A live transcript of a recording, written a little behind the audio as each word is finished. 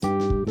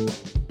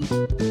Hi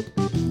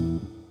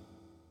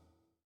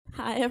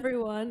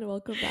everyone,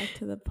 welcome back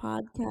to the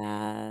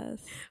podcast.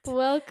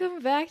 Welcome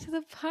back to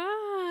the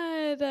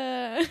pod.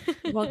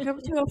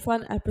 Welcome to a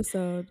fun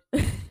episode.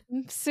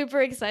 I'm super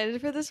excited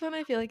for this one.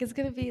 I feel like it's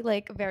gonna be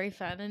like very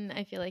fun, and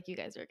I feel like you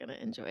guys are gonna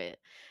enjoy it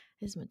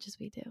as much as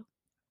we do.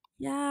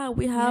 Yeah,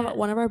 we have Yeah.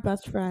 one of our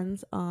best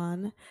friends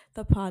on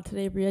the pod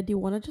today. Ria, do you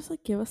want to just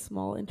give a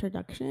small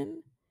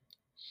introduction?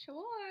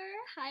 Sure.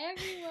 Hi,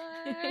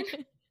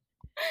 everyone.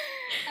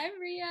 I'm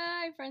Ria.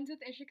 I'm friends with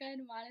Ishika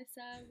and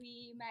Manasa.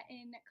 We met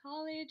in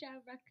college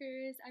at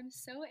Rutgers. I'm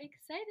so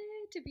excited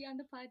to be on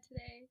the pod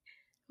today.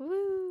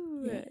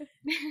 Woo. Yeah.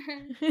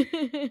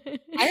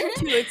 I am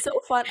too. It's so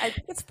fun. I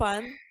think it's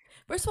fun.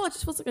 First of all, it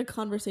just feels like a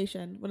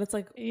conversation when it's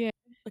like Yeah.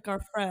 our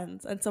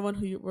friends and someone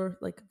who we're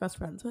like best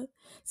friends with.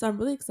 So I'm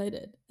really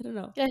excited. I don't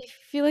know. I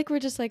feel like we're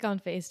just like on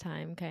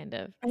FaceTime, kind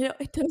of. I know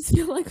it does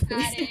feel like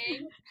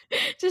Chatting.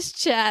 Just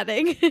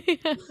chatting.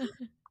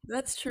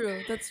 That's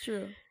true. That's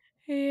true.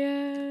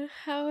 Yeah.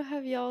 How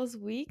have y'all's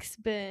weeks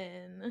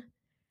been?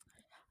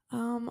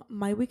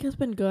 My week has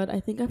been good. I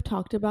think I've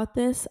talked about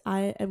this.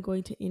 I am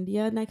going to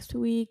India next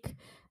week.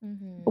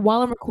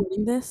 While I'm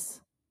recording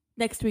this,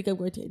 next week I'm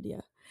going to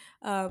India.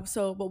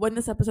 But when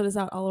this episode is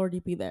out, I'll already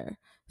be there.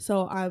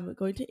 So I'm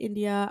going to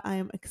India. I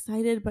am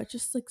excited, but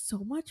just like so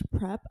much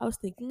prep. I was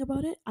thinking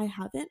about it. I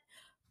haven't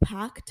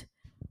packed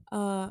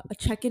a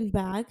check-in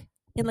bag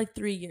in like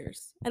 3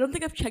 years. I don't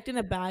think I've checked in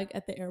a bag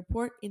at the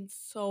airport in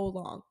so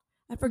long.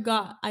 I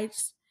forgot. I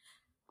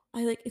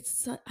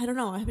don't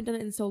know. I haven't done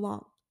it in so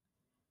long.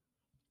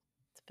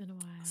 It's been a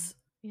while.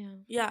 Yeah.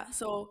 Yeah,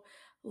 so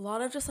a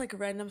lot of just like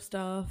random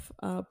stuff,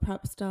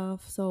 prep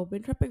stuff. So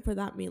been prepping for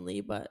that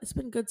mainly, but it's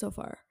been good so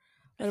far.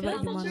 I What feel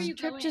about like you, How this are Mana? you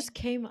trip going? just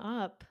came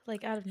up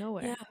like out of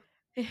nowhere.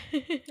 Yeah,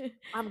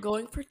 I'm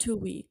going for 2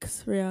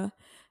 weeks, Rhea.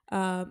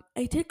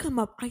 It did come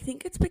up. I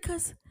think it's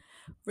because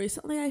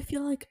recently I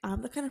feel like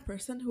I'm the kind of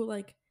person who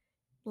like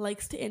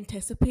likes to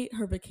anticipate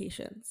her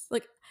vacations.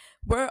 Like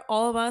we're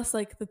all of us,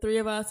 like the three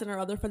of us and our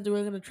other friends are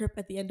going on a trip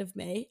at the end of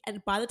May,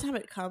 and by the time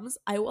it comes,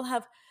 I will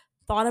have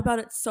thought about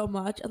it so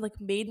much and like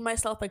made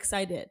myself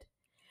excited.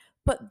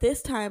 But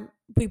this time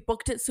we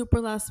booked it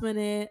super last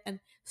minute and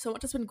so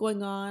much has been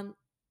going on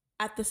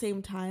at the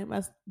same time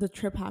as the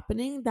trip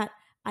happening that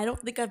I don't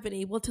think I've been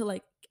able to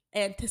like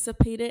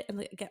anticipate it and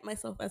like get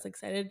myself as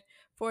excited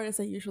for it as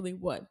I usually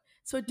would.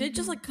 So it did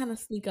just like kind of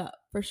sneak up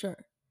for sure.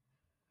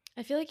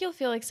 I feel like you'll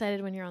feel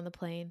excited when you're on the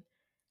plane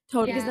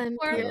Totally. because Yeah. then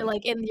Or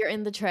you're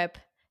in the trip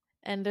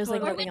and there's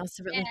like Totally. nothing else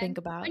to really think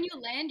about. when you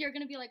land, you're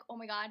gonna be like, "Oh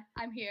my god,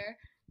 I'm here."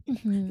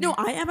 No,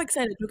 I am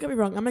excited. Don't get me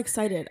wrong. I'm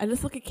excited. I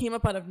just like it came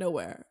up out of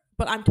nowhere.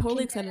 But I'm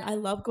totally excited. I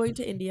love going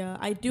to India.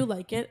 I do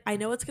like it. I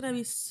know it's gonna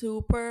be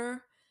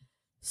super,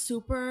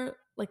 super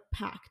like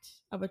packed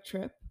of a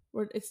trip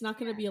where it's not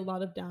gonna be a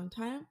lot of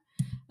downtime.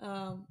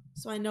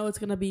 So I know it's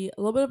gonna be a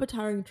little bit of a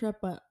tiring trip,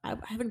 but I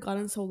haven't gone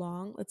in so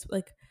long. It's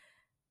like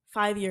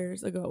 5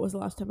 years ago was the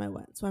last time I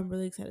went. So I'm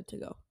really excited to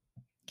go.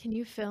 Can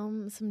you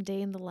film some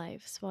day in the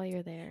lives while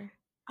you're there?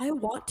 I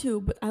want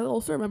to, but I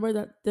also remember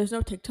that there's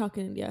no TikTok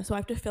in India, so I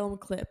have to film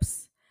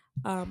clips.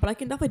 But I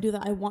can definitely do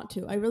that. I want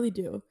to. I really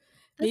do.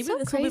 That's Maybe so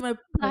this crazy. will be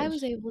my I push.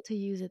 was able to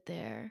use it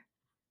there.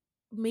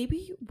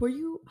 Maybe were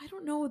you? I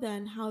don't know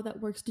then how that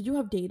works. Did you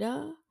have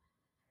data?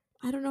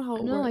 I don't know how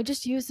it No, works. I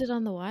just used it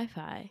on the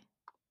Wi-Fi.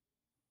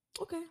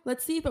 Okay,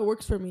 let's see if it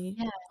works for me.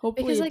 Yeah,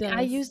 Hopefully because it like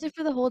I does. used it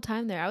for the whole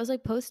time there. I was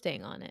like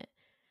posting on it.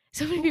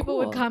 So many Oh, people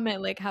would cool.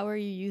 comment like, "How are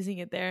you using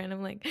it there?" And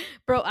I'm like,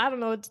 "Bro, I don't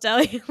know what to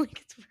tell you. Like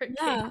it's working."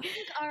 Yeah,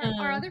 I think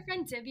our other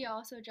friend Divya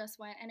also just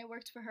went, and it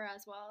worked for her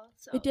as well.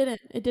 So. it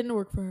didn't. It didn't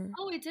work for her.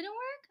 Oh, it didn't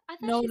work. I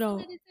thought No, she no,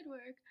 said it did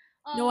work.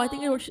 no. I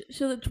think it Oh, worked.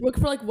 She worked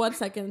for like 1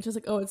 second. She's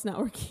like, "Oh, it's not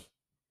working."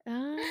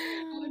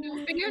 oh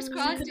no! Fingers She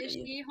crossed, couldn't.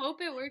 Ishki.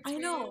 Hope it works I for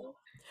know. you.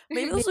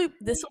 Maybe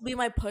this will be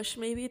my push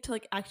maybe to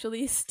like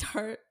actually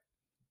start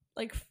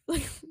like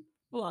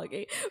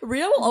vlogging.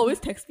 Ria will always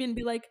text me and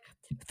be like,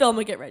 "Film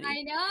and get ready.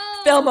 I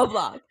know. Film a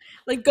vlog.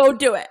 Like go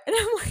do it." And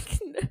I'm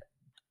like,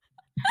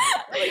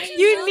 like she's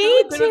You so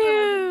need good with her.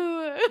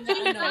 to.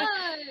 Yeah, I know.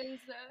 Does.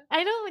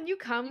 I know when you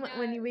come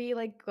when Yeah. we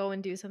like go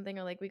and do something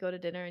or like we go to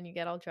dinner and you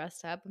get all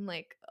dressed up. I'm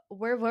like,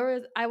 where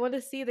is I want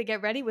to see the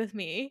get ready with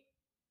me.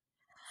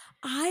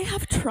 I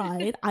have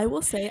tried. I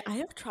will say I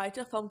have tried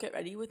to film get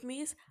ready with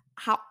me's.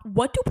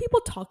 What do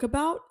people talk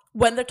about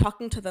when they're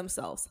talking to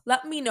themselves?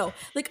 Let me know.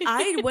 Like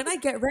when I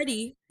get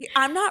ready,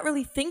 I'm not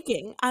really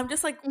thinking. I'm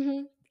just like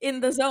Mhm. in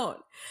the zone.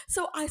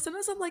 So I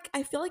sometimes I'm like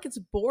I feel like it's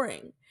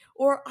boring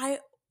or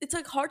it's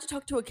like hard to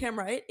talk to a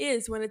camera. It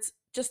is when it's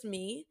just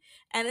me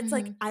and it's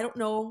like Mhm. I don't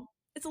know.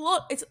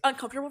 It's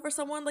uncomfortable for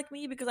someone like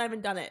me because I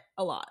haven't done it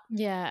a lot.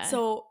 Yeah.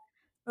 So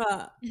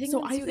I think so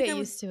once I you think get I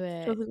was used to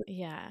it, struggling with,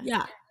 yeah.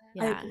 yeah, I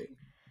Yeah. agree.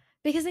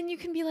 Because then you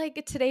can be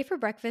like, today for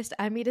breakfast,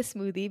 I made a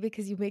smoothie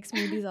because you make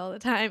smoothies all the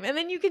time. And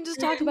then you can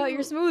just I talk about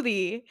your do.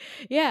 smoothie.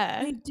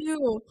 Yeah. I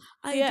do.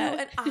 I do.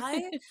 Yeah.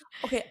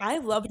 And I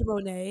loved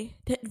Monet.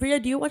 Ria,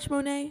 do you watch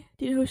Monet?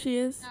 Do you know who she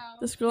is? No.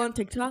 This girl No. on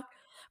TikTok?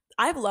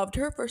 I've loved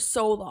her for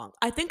so long.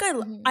 I think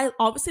Mhm. I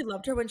obviously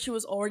loved her when she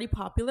was already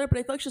popular, but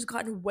I feel like she's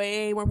gotten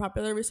way more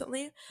popular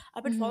recently.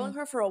 I've been following Mhm.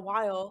 her for a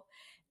while,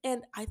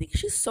 and I think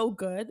she's so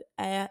good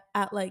at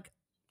like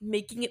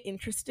making it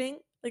interesting,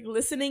 like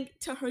listening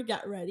to her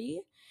get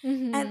ready.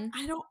 And Mhm.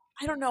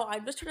 I don't know.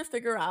 I'm just trying to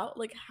figure out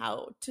like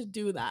how to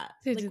do that.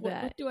 To Like do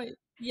that. what do I?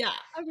 Yeah.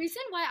 A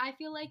reason why I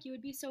feel like you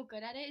would be so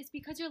good at it is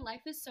because your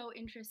life is so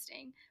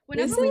interesting.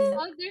 Whenever Is we it?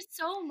 talk, there's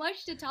so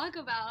much to talk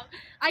about.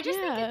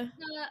 Yeah.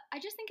 I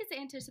just think it's the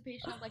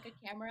anticipation of like a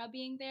camera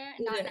being there and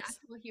It not an is.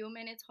 actual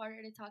human. It's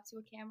harder to talk to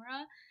a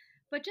camera.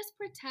 But just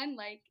pretend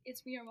like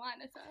it's me or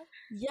Monica.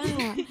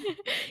 Yeah.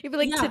 You'd be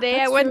like, Yeah, today I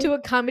that's went true. to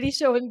a comedy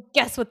show and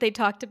guess what they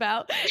talked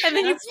about? And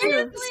then you That's tell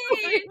true. the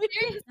story.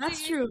 That's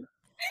Seriously. true.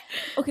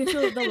 Okay,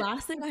 so the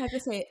last thing I have to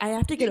say, I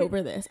have to get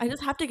over this. I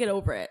just have to get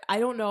over it. I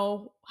don't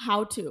know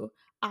how to.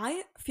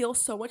 I feel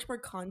so much more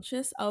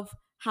conscious of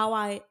how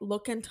I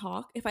look and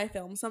talk if I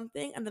film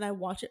something and then I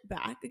watch it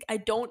back. Like I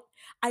don't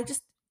I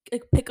just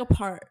like pick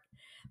apart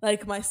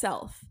like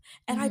myself.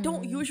 And I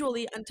don't Mhm.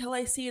 usually until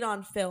I see it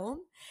on film.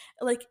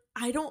 Like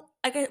I don't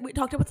like we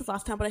talked about this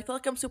last time, but I feel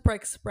like I'm super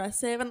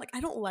expressive and like I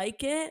don't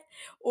like it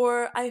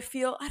or I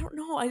feel I don't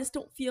know, I just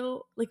don't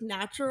feel like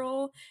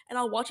natural and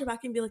I'll watch it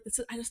back and be like, this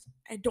is,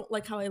 I don't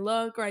like how I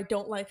look or I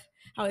don't like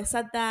how I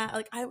said that.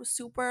 Like I was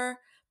super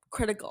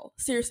critical.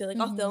 Seriously, like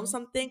I'll film Mhm.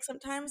 something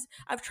sometimes.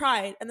 I've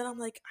tried and then I'm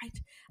like,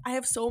 I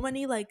have so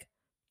many like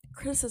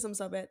criticisms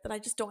of it that I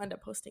just don't end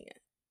up posting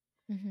it.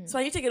 Mhm. So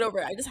I need to get over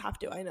it. I just have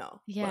to. I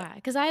know, but Yeah,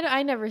 because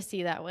I never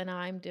see that when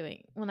I'm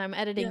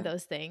editing yeah,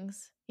 those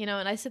things, and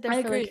I sit there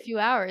I for like a agree. few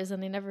hours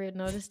and I never even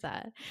notice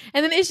that.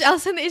 And then I'll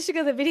send the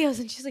Ishika the videos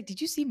and she's like, "Did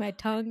you see my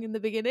tongue in the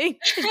beginning?"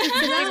 I did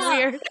something Yeah,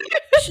 weird.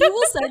 she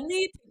will send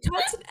me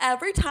TikToks and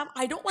every time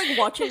I don't like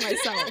watching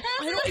myself.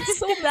 I don't. It's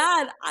so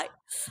bad. I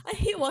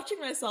hate watching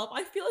myself.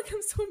 I feel like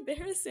I'm so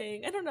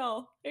embarrassing. I don't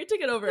know. I need to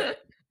get over it.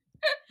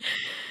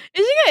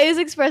 Ishika is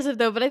expressive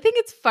though, but I think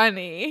it's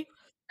funny.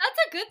 That's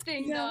a good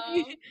thing though.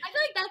 Yeah. I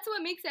feel like that's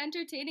what makes it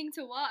entertaining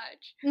to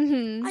watch.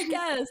 Mhm. I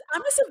guess.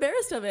 I'm just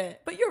embarrassed of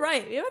it. But you're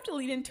right. You have to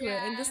lean into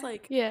it and just Yeah,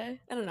 like Yeah.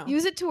 I don't know.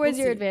 Use it We'll towards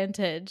your see.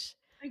 advantage.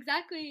 Yeah.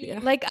 exactly.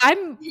 Like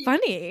I'm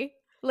funny.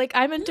 Like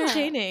I'm Yeah.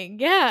 entertaining.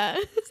 Yeah.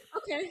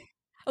 Okay.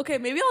 Okay,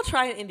 maybe I'll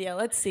try in India.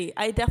 Let's see.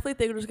 I definitely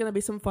think there's gonna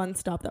be some fun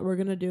stuff that we're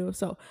gonna do.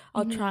 So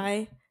I'll Mhm.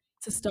 try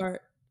to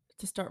start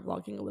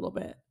vlogging a little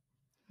bit.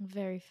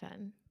 Very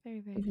fun.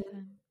 Very, very Mhm.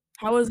 fun.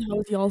 How was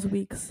y'all's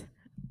weeks?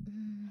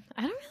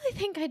 I don't really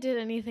think I did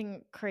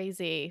anything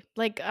crazy.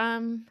 Like,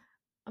 I'm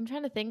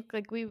trying to think.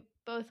 Like, we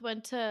both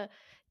went to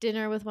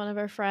dinner with one of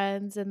our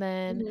friends, and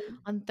then Mhm.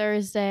 on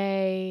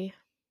Thursday,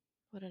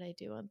 what did I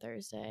do on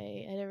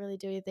Thursday? I didn't really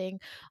do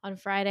anything. On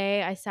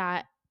Friday, I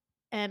sat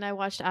and I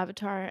watched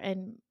Avatar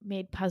and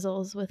made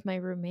puzzles with my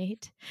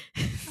roommate.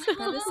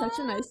 That is such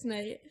a nice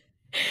night.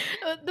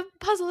 The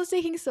puzzle is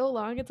taking so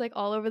long. It's like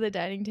all over the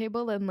dining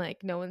table, and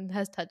like no one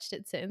has touched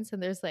it since.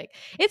 And there's like,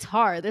 it's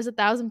hard. There's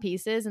 1,000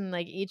 pieces, and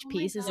like each Oh my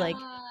piece is Yeah. like,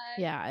 god.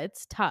 yeah,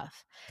 it's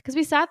tough because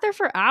we sat there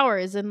for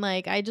hours, and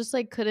like I just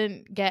like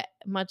couldn't get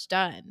much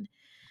done.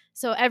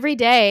 So every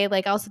day,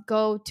 like I'll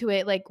go to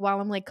it like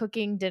while I'm like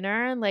cooking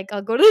dinner, and like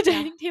I'll go to the Yeah.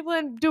 dining table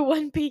and do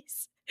one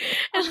piece,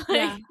 and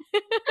Yeah.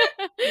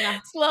 like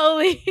Yeah.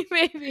 slowly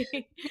maybe.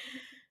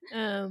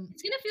 Um,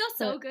 It's gonna feel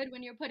but so good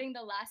when you're putting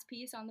the last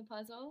piece on the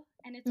puzzle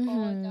and it's all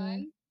mhm,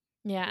 done.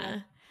 Yeah. yeah,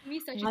 It's gonna be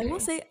such I a I good will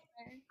agree. say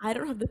I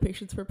don't have the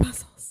patience for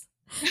puzzles.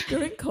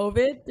 During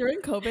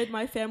COVID,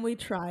 my family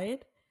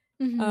tried.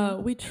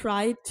 Mhm, We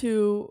tried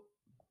to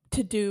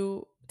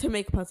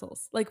make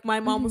puzzles. Like my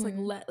mom was like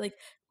mhm, like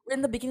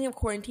in the beginning of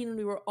quarantine when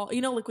we were all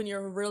like when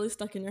you're really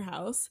stuck in your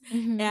house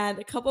mhm. and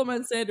a couple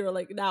months in we were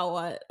like now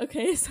what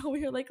okay so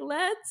we were like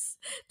let's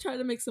try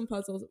to make some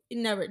puzzles.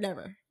 Never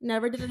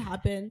did it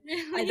happen.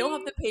 I don't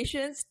have Really? the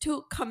patience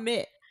to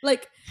commit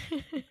like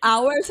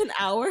hours and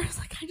hours.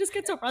 Like I just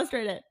get so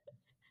frustrated.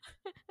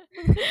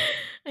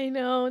 I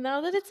know.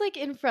 Now that it's like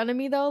in front of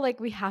me though, like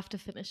we have to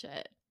finish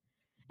it.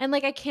 And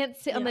like I can't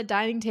sit on Yeah. the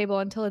dining table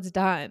until it's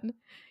done.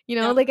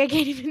 Yeah. Like I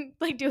can't even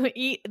like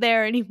eat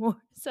there anymore.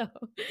 So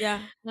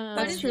Yeah. What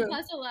That's is um the true.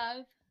 puzzle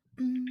of?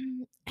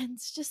 and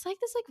it's just like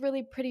this like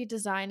really pretty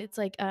design. It's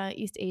like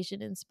East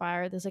Asian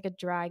inspired. There's like a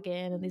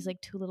dragon and these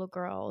like two little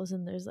girls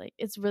and there's like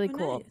it's really Oh,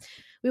 cool. nice.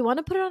 We want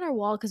to put it on our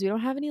wall because we don't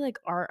have any like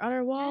art on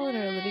our wall in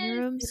our living Yes.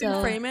 room. You can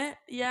So frame it.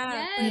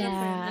 Yeah. Put it in a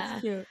frame. That's yeah,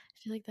 Yes. cute.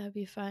 I feel like that would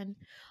be fun.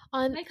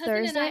 On My cousin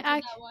and Thursday, I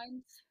did that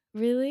once.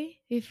 really?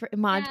 You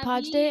Mod Yeah,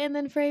 Podged it we and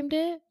then framed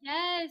it?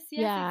 yes,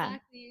 Yeah.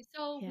 exactly.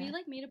 So we Yeah.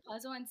 like made a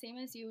puzzle and same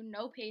as you,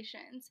 no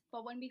patience.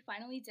 But when we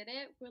finally did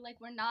it, we're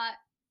like, we're not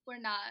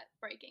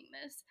breaking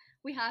this.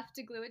 We have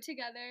to glue it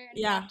together and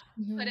we have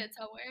Yeah. to put Mhm. it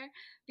somewhere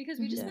because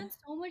we just Mhm. Yeah. spent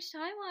so much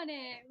time on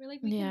it. We're like,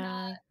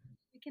 Yeah.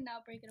 we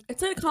cannot break it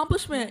It's an apart.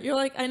 accomplishment. Yeah. You're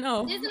like, I It is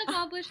know. an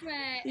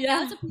accomplishment, and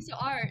now it's Yeah. a piece of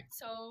art.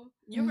 So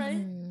You're right.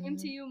 same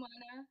to Mhm. you,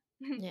 Mana.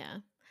 Yeah.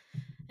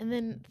 And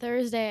then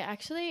Thursday,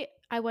 actually,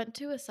 I went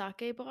to a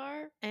sake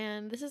bar,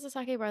 and this is a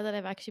sake bar that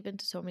I've actually been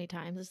to so many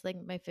times. It's like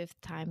my fifth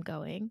time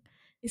going.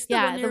 It's the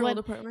Yeah, the 1-year-old one.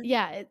 apartment.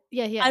 Yeah,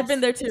 I've been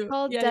yes. there It's too.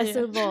 called Yeah, yeah,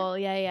 Decibel.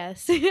 Yeah,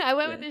 yes. I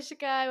went yeah, with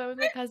Ishika. I went with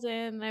my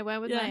cousin. I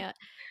went with yeah. my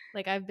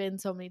like I've been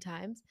so many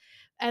times,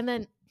 and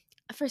then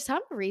for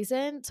some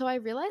reason, so I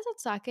realized that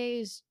sake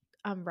is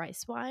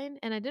rice wine,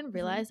 and I didn't Mhm.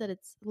 realize that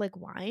it's like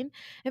wine.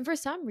 And for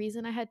some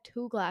reason, I had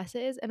 2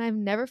 glasses, and I've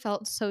never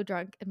felt so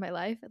drunk in my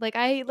life.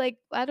 I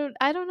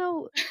don't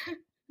know.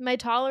 My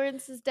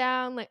tolerance is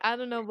down. Like I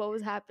don't know what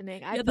was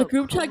happening. I Yeah, the felt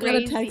group chat got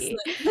a text. crazy.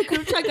 The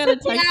group chat got a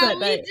text Yeah, that we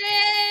night.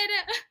 did.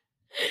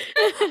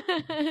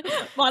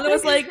 Mana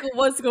was like,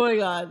 "What's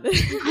going on?"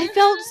 I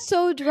felt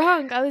so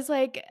drunk. I was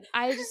like,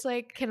 I just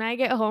like, can I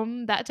get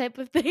home? That type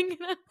of thing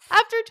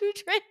after 2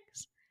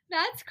 drinks.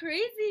 That's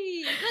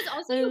crazy. Because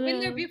also I you've been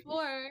there know.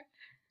 before.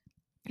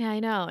 Yeah, I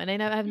know, and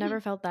I've never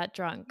felt that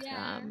drunk.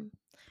 Yeah.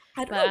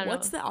 I don't But I know don't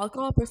what's know, the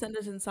alcohol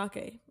percentage in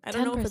sake. I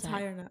don't know if it's 10%.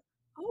 high or not.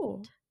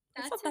 Oh,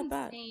 that's That's not that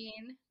bad.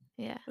 insane.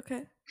 Yeah.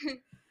 Okay,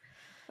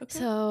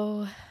 okay.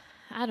 So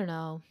I don't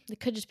know. It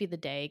could just be the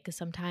day because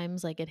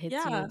sometimes like it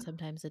hits you Yeah, and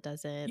sometimes it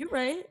doesn't. you're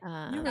right.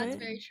 You're That's right.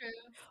 very Um, true.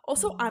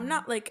 Also, I'm mhm.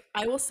 not like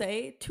I will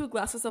say 2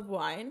 glasses of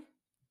wine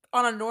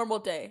on a normal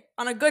day,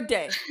 on a good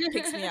day,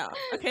 takes me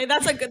out. Okay,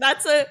 that's a good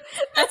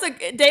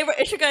day where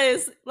Ishika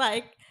is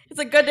like it's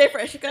a good day for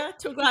Ishika.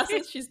 2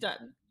 glasses, she's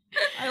done.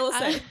 I will I,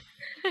 say.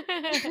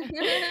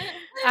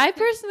 I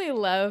personally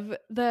love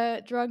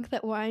the drunk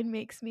that wine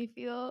makes me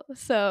feel.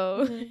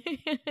 So, Mhm.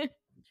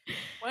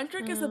 Wine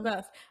drunk is the um,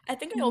 best. I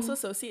think I also mhm.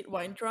 associate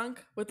wine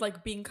drunk with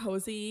like being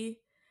cozy.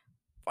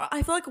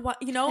 I feel like what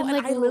you know, And and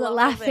like I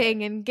love it.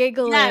 laughing and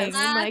giggling Yes,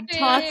 and like yes,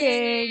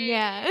 talking. Laughing.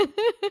 Yeah.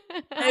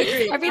 I I used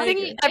agree. to I not everything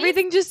agree. be.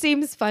 everything just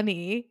seems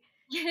funny.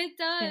 Yeah, it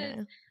does.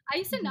 Yeah. I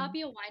used to not Mhm.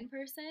 be a wine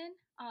person,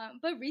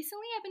 but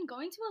recently I've been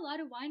going to a lot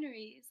of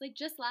wineries. Like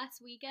just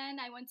last weekend,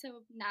 I went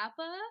to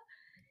Napa,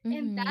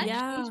 and that Mhm.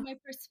 changed Yeah, my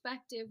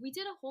perspective. We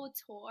did a whole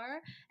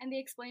tour, and they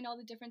explained all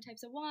the different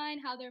types of wine,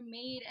 how they're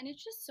made, and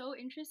it's just so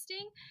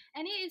interesting.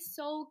 And it is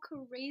so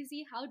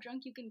crazy how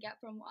drunk you can get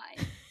from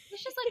wine.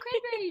 It's just like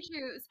cranberry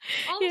juice.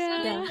 All of a yeah.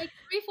 sudden, Yeah. like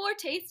 3, 4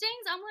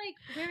 tastings, I'm like,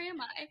 where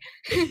am I?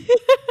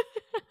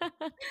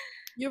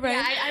 You're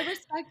Yeah, right. I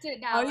respect it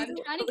How now. do I'm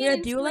you, trying to get Leah?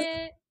 into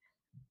it.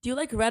 Do you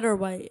like red or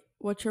white?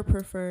 What's your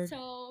preferred?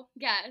 So,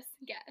 guess,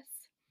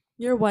 guess.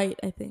 You're white,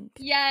 I think.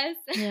 Yes.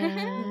 Yeah,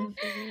 I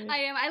Mhm. I figured.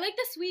 am. I like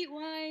the sweet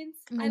wines.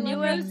 I I love knew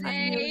it. I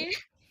Mhm. knew rosé. it.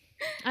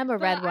 I'm a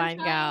But red I'm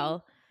wine trying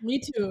gal. Me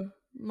too.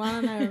 Mana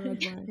and I are red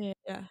wine. Yeah.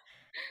 Yeah.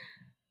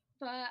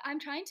 but I'm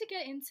trying to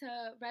get into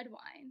red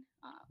wine.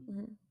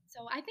 Mhm.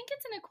 So I think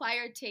it's an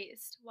acquired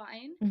taste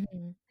wine.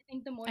 Mhm. I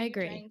think the more I you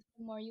agree. drink,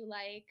 the more you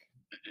like.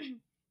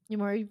 The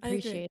more you I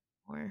agree. appreciate it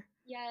more.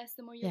 Yes,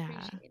 the more you Yeah.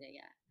 appreciate it,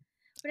 yeah.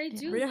 But I Yeah.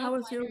 do Ria, how love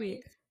was your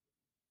week? wineries.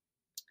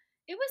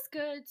 It was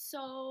good.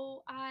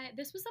 So I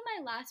this was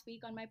my last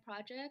week on my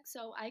project.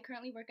 So I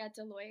currently work at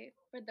Deloitte.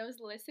 For those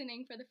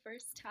listening for the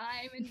first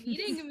time and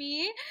meeting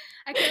me,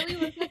 I currently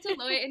work at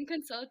Deloitte in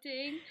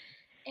consulting.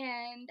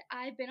 And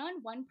I've been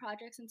on one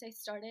project since I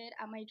started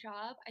at my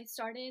job. I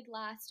started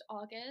last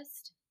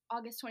August,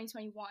 August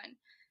 2021.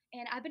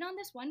 And I've been on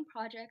this one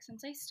project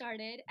since I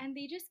started, and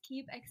they just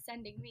keep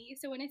extending me.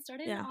 So when I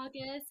started in Yeah.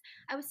 August,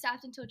 I was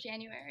staffed until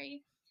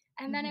January.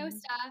 And then I was Mhm.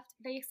 staffed,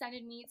 they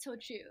extended me till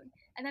June.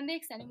 And then they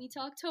extended me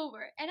till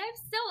October. And I'm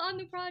still on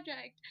the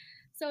project.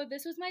 So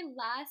this was my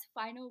last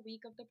final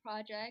week of the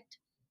project.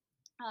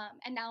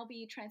 And now I'll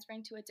be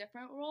transferring to a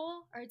different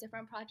role or a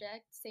different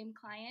project, same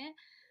client.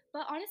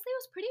 But honestly, it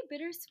was pretty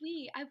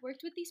bittersweet. I've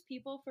worked with these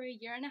people for a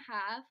year and a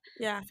half,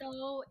 Yeah.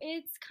 so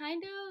it's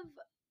kind of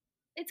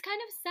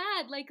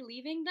sad like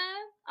leaving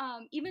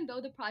them, even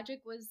though the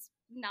project was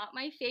not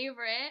my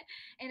favorite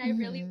and I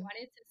really Mhm.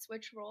 wanted to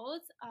switch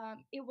roles.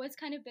 It was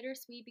kind of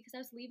bittersweet because I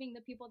was leaving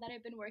the people that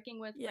I've been working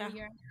with for a Yeah.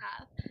 year and a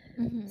half.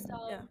 Mhm.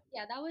 Yeah. So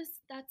yeah,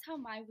 that's how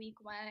my week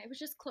went. It was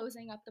just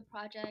closing up the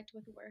project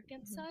with work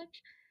and Mhm.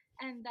 such.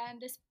 And then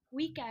this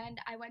weekend,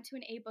 I went to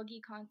an A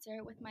Boogie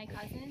concert with my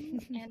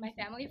cousins and my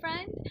family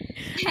friend,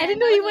 I didn't and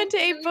know that was you went to also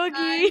a really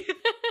fun. boogie.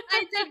 I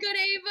did go to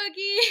A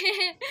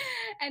Boogie,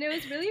 and it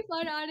was really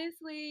fun.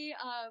 Honestly,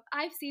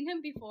 I've seen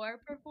him before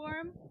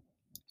perform,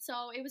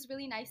 so it was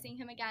really nice seeing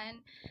him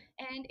again.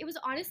 And it was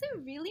honestly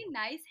really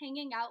nice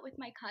hanging out with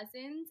my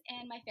cousins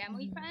and my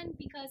family Mhm. friend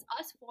because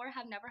us four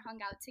have never hung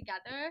out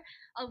together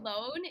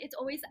alone. It's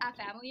always at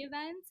family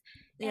events.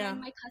 Yeah.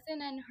 And my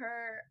cousin and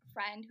her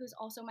friend, who's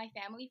also my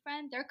family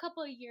friend, they're a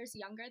couple of years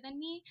younger than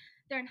me.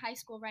 They're in high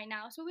school right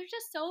now. So it was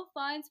just so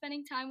fun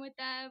spending time with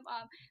them.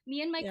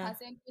 Me and my Yeah.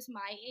 cousin, who's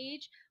my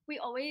age, we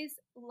always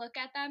look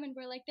at them and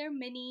we're like, they're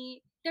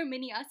mini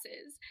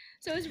us's.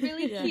 So it was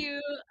really Yeah.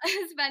 cute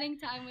spending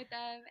time with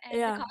them,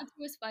 and the Yeah. concert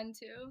was fun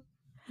too.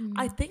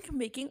 I Mhm. think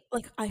making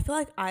like I feel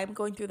like I'm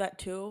going through that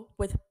too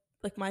with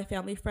like my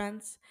family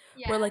friends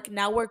where Yeah, like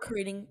now we're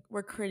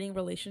creating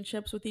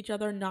relationships with each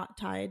other not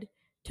tied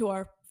to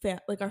our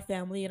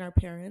family and our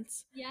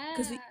parents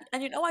because yeah, we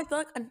and I feel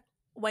like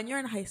when you're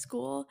in high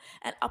school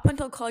and up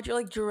until college you're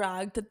like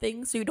dragged to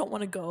things so you don't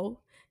want to go.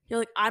 You're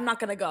like I'm not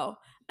going to go.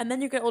 And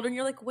then you get older and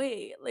you're like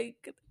wait,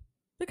 like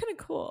they're kind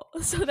of cool.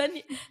 So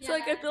then, so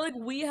like I Yeah. feel like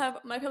we have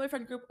my family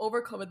friend group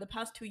over COVID. The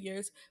past 2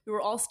 years, we were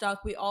all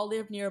stuck. We all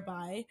lived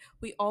nearby.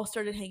 We all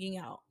started hanging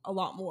out a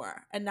lot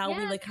more, and now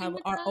we Yeah, like same have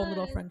with our own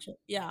little us. friendship.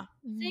 Yeah,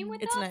 Same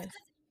with it's us, nice.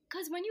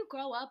 because when you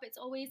grow up, it's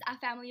always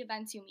at family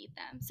events you meet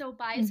them. So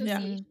by Yeah,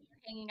 association, you're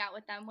hanging out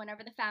with them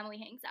whenever the family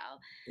hangs out.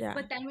 yeah.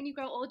 But then when you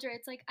grow older,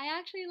 it's like I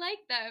actually like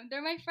them.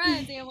 They're my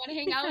friends, and I want to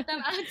hang out with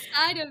them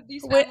outside of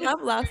these Wait, family.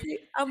 I'm laughing.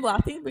 I'm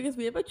laughing because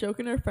we have a joke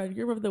in our friend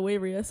group of the way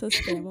Ria says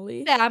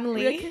family. Ria,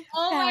 Family. can,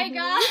 Oh my Family.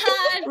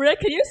 god, Ria,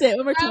 can you say it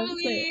one more time? Say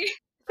it.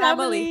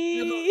 family,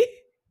 Family.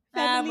 Family.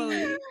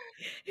 Family. Family.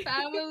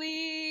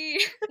 family.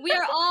 We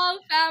are all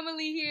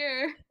family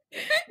here.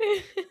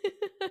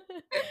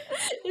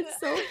 It's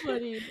so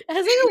funny. It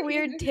has like a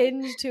weird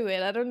tinge to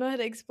it. I don't know how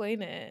to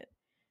explain it. I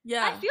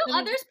Yeah. feel I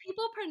mean, others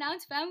people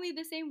pronounce family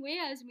the same way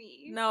as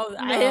me. no,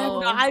 I have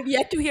not. No. I've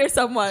yet to hear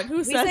someone who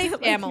We says say it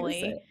like you say.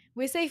 family.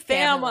 We say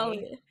family.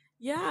 Family.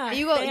 Yeah,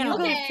 You go fam.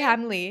 Okay,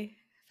 family.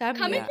 coming Yeah.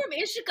 Family. from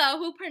Ishika,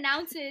 who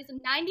pronounces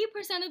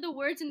 90% of the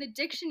words in the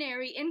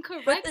dictionary But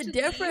incorrectly.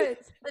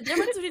 the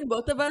difference between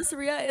both of us,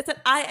 Ria, is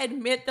that I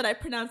admit that I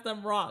pronounced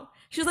them wrong.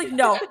 She's like,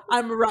 no,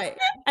 I'm right.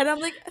 And I'm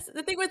like,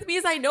 the thing with me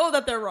is I know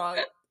that they're wrong.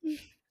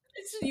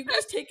 You can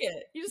just take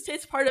it. You just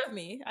it's part of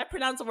me. I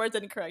pronounce the words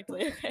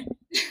incorrectly. Okay.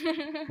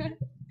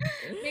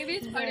 Maybe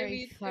it's part of Very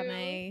me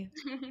funny.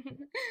 too.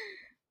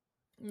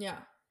 Yeah.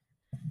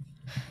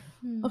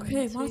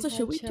 Okay, So Martha, we've should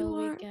had we chill do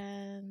our?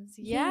 weekends.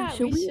 Yeah, Yeah,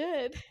 should we we?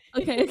 should.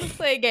 Okay. Let's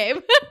play a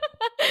game.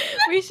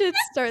 We should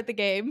start the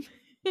game.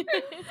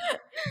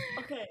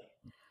 Okay.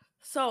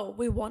 So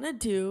we want to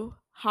do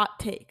hot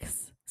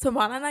takes. So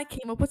Mana and I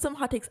came up with some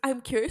hot takes. I'm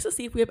curious to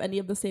see if we have any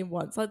of the same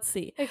ones. Let's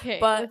see. Okay,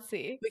 But let's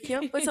see. we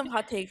came up with some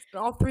hot takes, and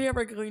all three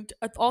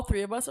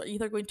of us are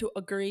either going to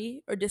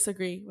agree or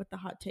disagree with the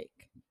hot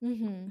take.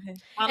 Mm-hmm. Okay.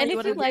 Mana, And you if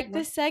want you to like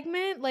this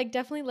segment, like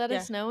definitely let Yeah.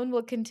 us know and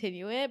we'll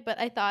continue it. But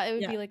I thought it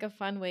would Yeah. be like a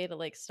fun way to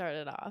like start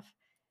it off.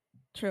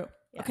 True.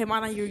 Yeah. Okay,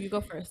 Mana, you go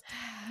first.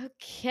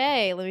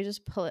 Okay, let me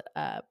just pull it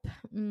up.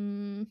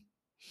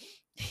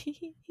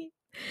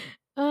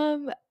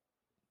 Um,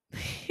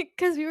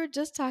 because we were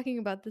just talking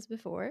about this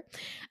before.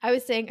 I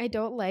was saying I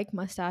don't like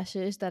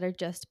mustaches that are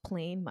just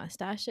plain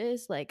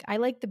mustaches. Like I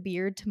like the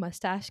beard to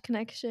mustache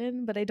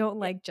connection, but I don't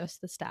Yeah. like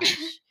just the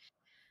stash.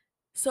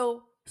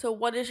 So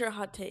what is your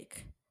hot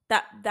take?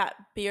 That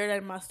beard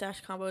and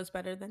mustache combo is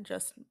better than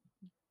just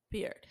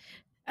beard.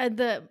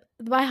 The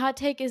my hot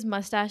take is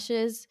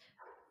mustaches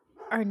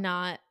are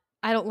not.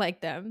 I don't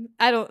like them.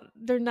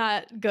 They're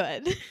not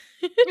good.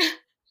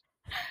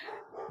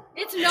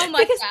 It's no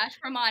because mustache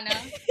for Mana.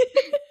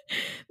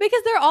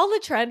 because they're all the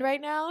trend right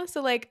now.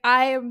 So like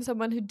I am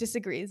someone who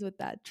disagrees with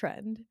that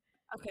trend.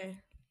 Okay.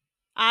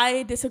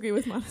 I disagree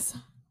with Mana.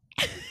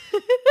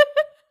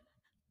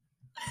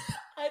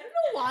 I don't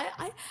know why.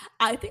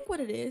 I think what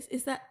it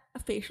is that a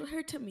facial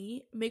hair to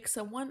me makes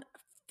someone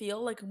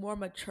feel like more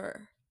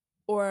mature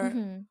or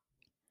Mhm.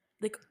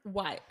 like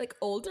why like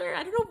older.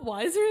 I don't know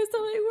why is there is the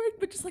right word,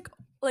 but just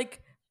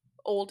like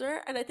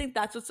older, and I think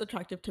that's what's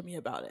attractive to me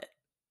about it.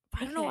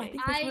 I don't know. I Okay.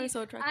 think facial hair is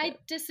so attractive. I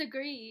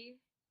disagree.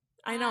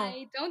 I know.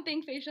 I don't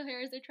think facial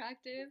hair is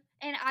attractive.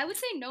 And I would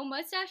say no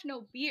mustache,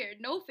 no beard,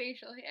 no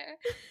facial hair.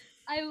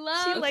 I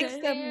love She likes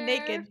Okay. them hair,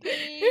 naked.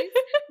 face.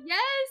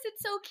 Yes,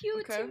 it's so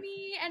cute Okay. to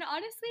me. And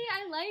honestly,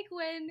 I like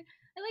when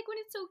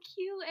it's so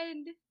cute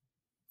and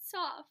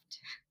soft.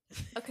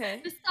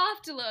 Okay. The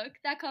soft look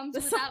that comes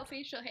The without soft-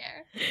 facial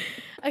hair.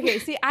 Okay,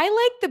 see, I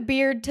like the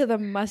beard to the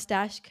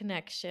mustache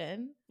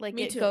connection. Like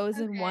Me it too. goes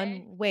in Okay.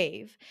 one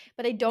wave.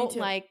 But I Me don't too.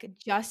 like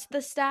just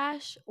the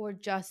stash or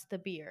just the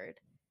beard.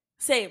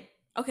 Same.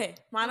 Okay.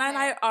 Mana and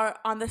I Okay.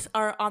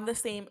 are on the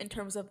same in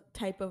terms of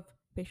type of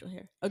facial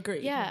hair.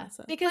 Agreed, Yeah,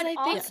 Melissa. because But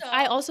I think also,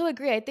 I also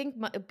agree. I think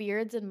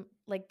beards and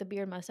like the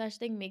beard mustache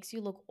thing makes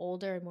you look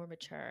older and more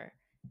mature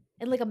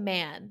and like a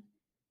man.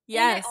 and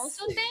I Yes.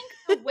 also think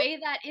the way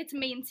that it's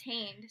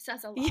maintained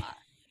says a Yeah, lot.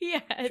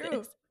 yeah, it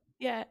True. is.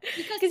 Yeah, Because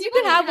because you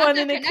people can can have have one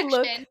that and it could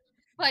look. connection,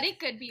 but it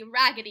could be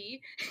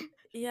raggedy.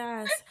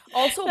 Yes.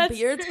 Also, That's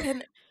beards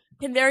can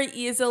very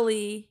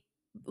easily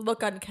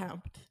look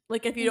unkempt.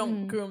 Like if you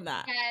don't Mhm, groom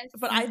that. Yes.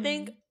 But I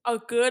think mhm. a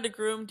good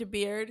groomed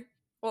beard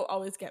will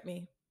always get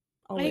me.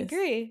 I Always.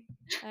 agree.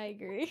 I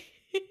agree.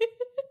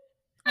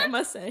 I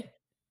must say.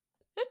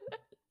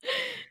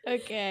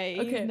 Okay,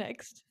 you Okay.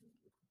 next.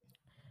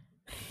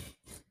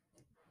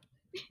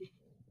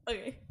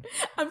 Okay.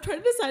 I'm trying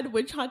to decide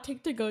which hot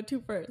take to go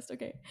to first.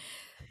 Okay.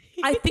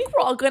 I think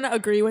we're all going to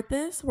agree with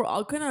this.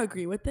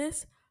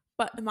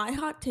 But my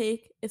hot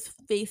take is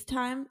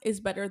FaceTime is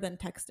better than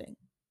texting.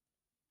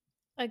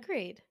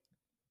 Agreed.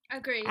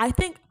 Agreed. I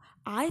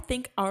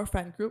think our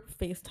friend group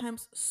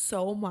FaceTimes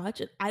so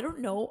much, and I don't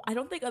know. I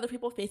don't think other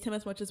people FaceTime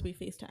as much as we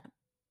FaceTime.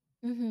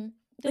 Mm-hmm.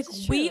 Like This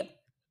is we true.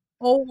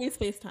 always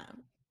FaceTime.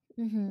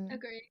 Mm-hmm.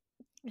 Agreed.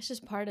 It's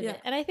just part of Yeah.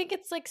 it. And I think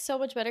it's like so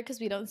much better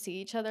because we don't see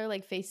each other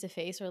like face to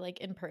face or like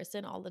in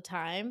person all the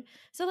time.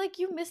 So like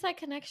you miss that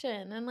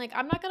connection. And like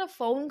I'm not gonna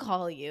phone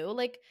call you.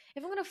 Like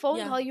if I'm gonna phone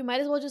Yeah. call you,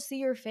 might as well just see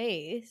your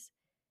face.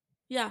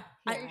 Yeah.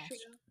 Very Yeah. true.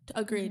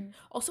 Agreed. Mhm.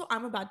 Also,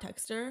 I'm a bad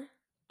texter.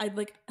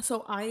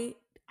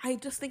 I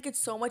just think it's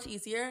so much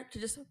easier to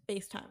just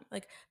FaceTime.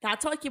 Like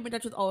that's how I keep in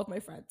touch with all of my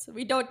friends.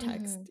 We don't Mhm.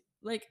 text.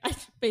 Like I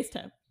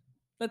FaceTime.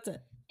 That's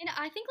it. And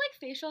I think like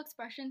facial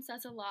expression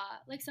says a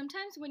lot. Like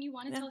sometimes when you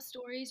want to Yeah. tell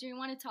stories or you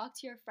want to talk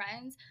to your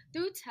friends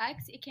through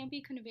text, it can't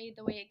be conveyed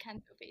the way it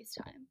can through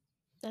FaceTime.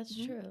 That's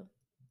Mhm. true.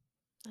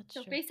 That's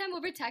So true. FaceTime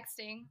over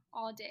texting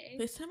all day.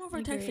 FaceTime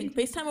over texting. Agreed.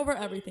 FaceTime over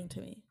everything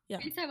to me. Yeah.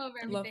 FaceTime over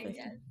I love everything,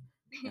 FaceTime.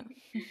 yes.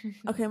 Yeah.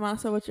 Okay,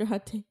 Manasa, what's your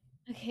hot take?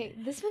 Okay,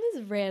 this one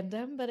is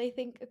random, but I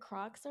think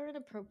Crocs are an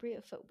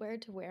appropriate footwear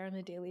to wear on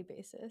a daily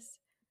basis.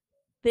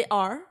 They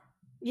are?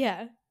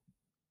 Yeah.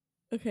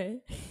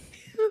 Okay.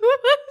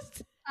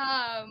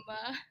 um,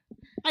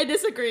 I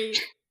disagree.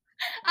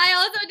 I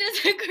also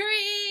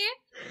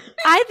disagree.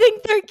 I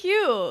think they're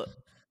cute.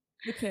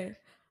 Okay.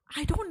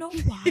 I don't know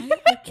why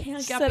I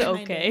can't She get said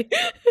behind okay.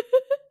 it.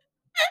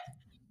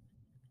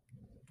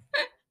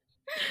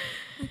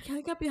 I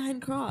can't get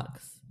behind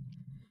Crocs.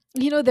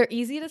 You know, they're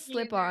easy to Me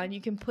slip either. on.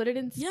 You can put it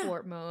in Yeah.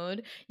 sport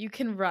mode. You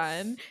can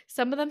run.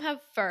 Some of them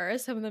have fur,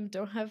 some of them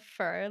don't have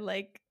fur.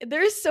 Like,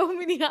 there's so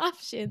many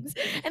options.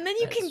 And then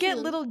you That's can get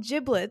true. little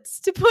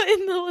giblets to put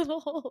in the little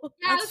hole.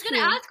 Yeah, I That's was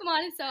gonna true. ask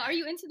Monisa, are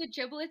you into the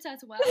giblets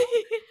as well?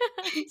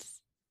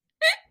 Yes.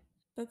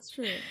 That's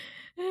true.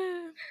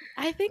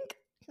 I think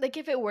like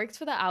if it works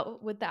for the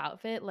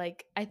outfit,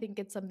 like I think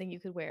it's something you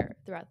could wear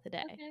throughout the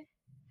day. Okay.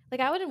 Like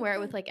I wouldn't wear it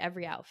Okay. with like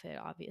every outfit,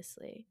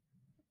 obviously.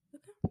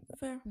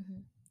 Fair. Mm-hmm.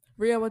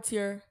 Ria, what's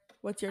your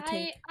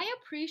take? I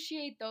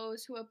appreciate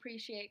those who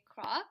appreciate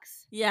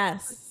Crocs.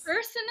 Yes.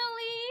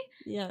 Personally,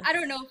 Yes. I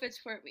don't know if it's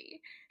for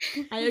me.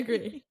 I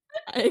agree.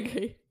 I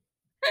agree.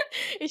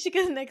 If she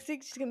goes next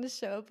week, she's gonna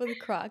show up with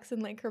Crocs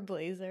and like her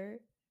blazer.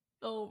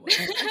 Oh my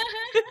god.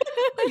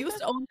 I used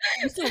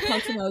to have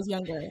Crocs when I was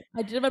younger.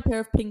 I did have a pair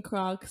of pink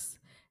Crocs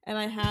and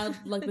I had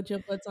like the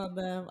giblets on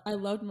them. I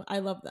love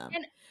them.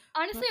 And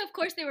honestly, of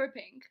course they were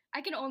pink.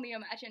 I can only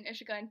imagine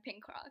Ishika in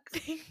pink Crocs.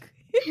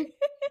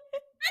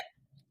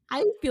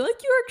 I feel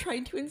like you are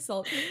trying to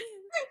insult me.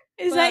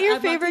 Is But that your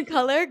I'm not favorite taking-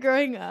 color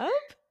growing up?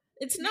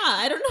 It's not.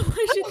 I don't know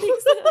why she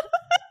thinks that.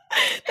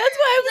 That's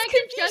why I I was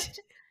can confused.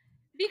 just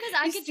because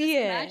I You could see just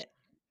it. imagine.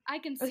 I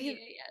can see Okay. it.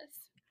 Yes.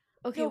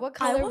 Okay, Yo, what I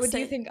color will do you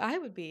say- think I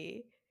would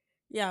be?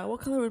 Yeah,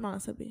 what color would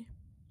Manasa be?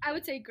 I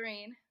would say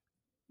green.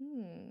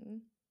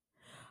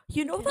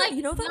 You know Okay. that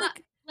Like not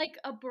like like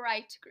a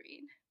bright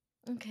green.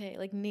 Okay,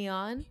 like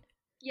neon.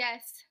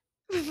 Yes.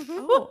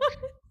 Oh.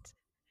 What?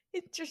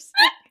 Interesting.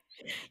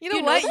 You know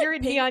You know what? that You're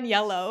in pink- neon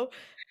yellow.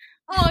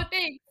 Oh,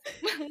 thanks.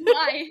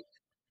 Why?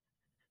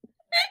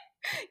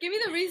 Give me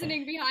the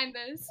reasoning behind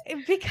this.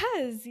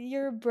 Because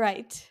you're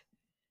bright.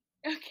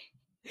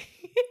 Okay.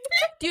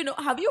 Do you know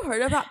have you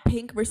heard of that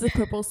pink versus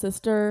purple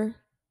sister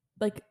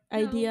like No,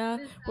 idea?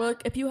 what is Where that?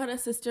 like if you had a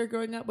sister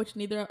growing up, which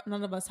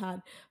none of us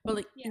had, but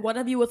like Yeah. one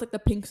of you was like the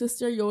pink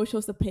sister, you always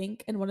chose the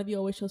pink, and one of you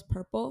always chose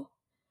purple.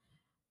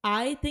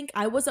 I think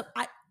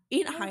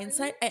in Oh,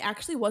 hindsight, really? I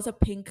actually was a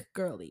pink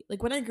girly.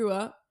 Like when I grew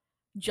up,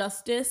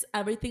 Justice,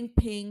 everything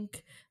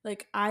pink.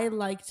 Like I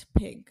liked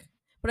pink,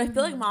 but I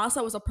feel like Mhm.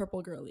 Masa was a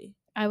purple girly.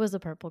 I was a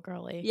purple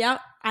girly. Yeah,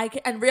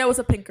 and Ria was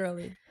a pink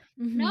girly.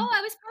 No, Mhm.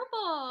 I was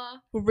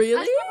purple. Really?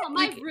 I was purple.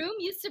 My room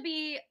used to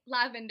be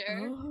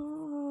lavender.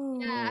 Oh.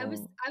 Yeah, I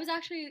was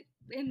actually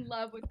in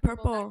love with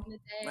purple back Purple. in the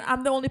day.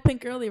 I'm the only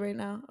pink girly right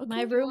now. Okay.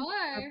 My You room was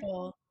are.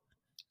 purple.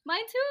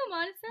 Mine too,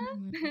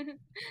 Monisa. Mhm.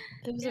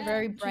 It was a Yeah.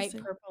 very bright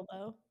Interesting. purple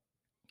though.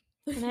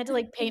 And I had to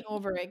like paint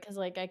over it because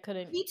like I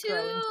couldn't Me grow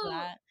into too.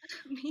 that.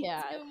 Me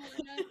Yeah. too,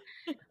 Mona.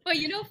 But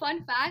you know,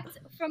 fun fact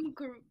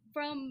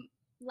from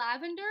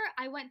lavender,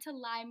 I went to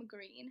lime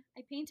green.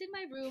 I painted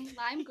my room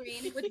lime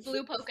green with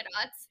blue polka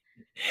dots.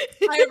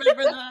 I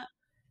remember that.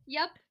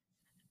 Yep,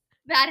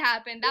 that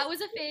happened. That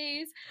was a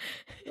phase.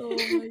 Oh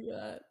my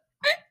god.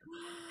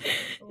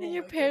 Oh And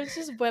your my parents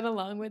just went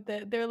along with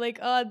it. They're like,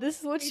 "Oh, this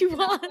is what They she did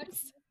not wants."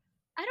 question it.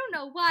 I don't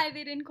know why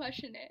they didn't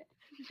question it.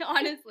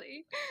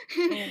 Honestly.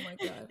 Oh my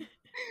god.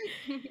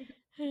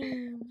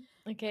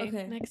 Okay,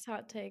 Okay. next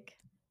hot take.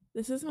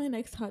 This is my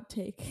next hot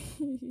take.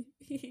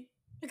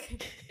 Okay.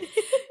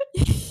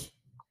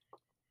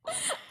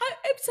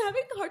 I'm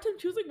having a hard time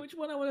choosing which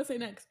one I want to say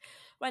next.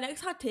 My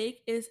next hot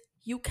take is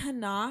you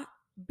cannot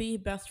be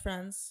best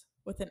friends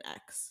with an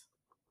ex.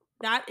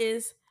 That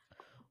is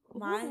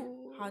my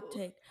hot Ooh.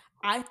 take.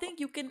 I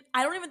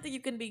don't even think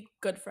you can be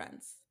good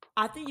friends.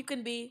 I think you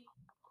can be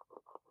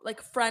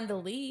like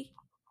friendly,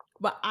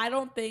 but I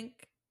don't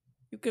think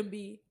you can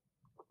be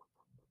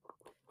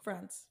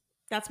friends.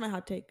 That's my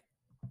hot take.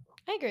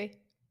 I agree.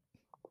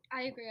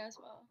 I agree as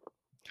well.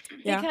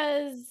 Yeah.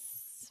 Because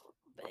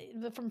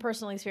from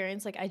personal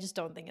experience, like I just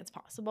don't think it's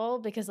possible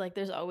because like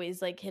there's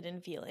always like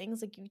hidden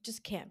feelings. Like you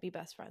just can't be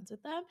best friends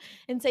with them.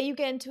 And say you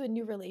get into a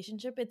new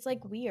relationship, it's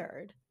like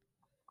weird.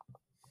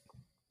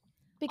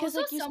 Because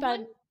Also, like you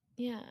someone.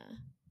 yeah.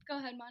 Go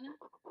ahead, Mana.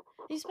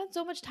 You spend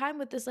so much time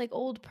with this like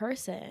old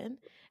person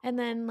and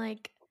then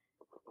like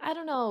I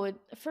don't know,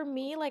 for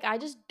me like I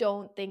just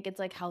don't think it's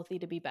like healthy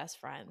to be best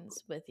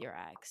friends with your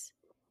ex.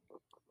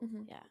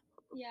 Mhm. Yeah.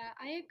 Yeah,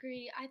 I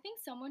agree. I think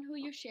someone who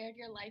you shared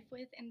your life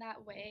with in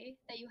that way,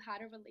 that you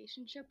had a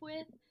relationship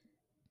with,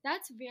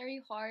 that's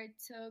very hard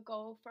to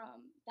go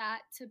from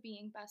that to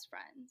being best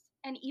friends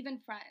and even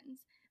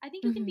friends. I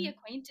think you can be Mhm.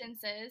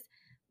 acquaintances,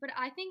 but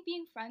I think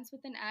being friends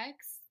with an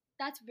ex,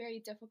 that's very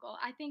difficult.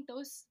 I think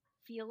those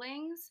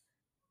feelings,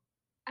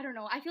 I don't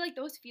know, I feel like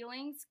those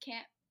feelings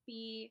can't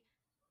be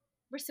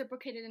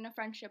reciprocated in a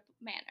friendship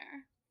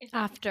manner, if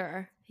that makes sense.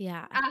 After.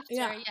 Yeah. After,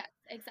 Yeah. yes,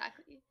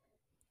 exactly.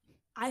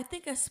 I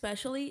think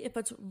especially if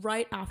it's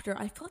right after,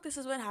 I feel like this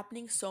has been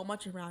happening so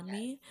much around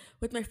Yes. me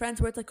with my friends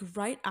where it's like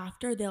right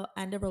after they'll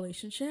end a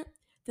relationship,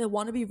 they'll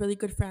want to be really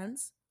good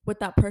friends with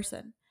that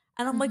person.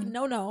 And I'm like, Mhm.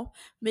 no, no.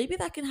 Maybe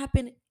that can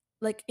happen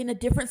like in a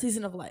different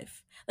season of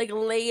life. Like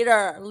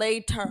later,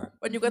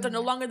 when you guys are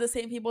no Mhm. longer the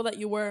same people that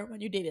you were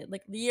when you dated.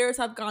 Like the years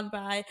have gone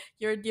by,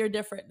 you're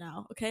different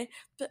now, okay?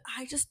 But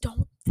I just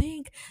don't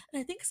think, and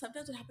I think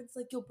sometimes what happens is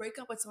like you'll break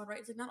up with someone, right?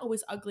 It's like not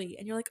always ugly,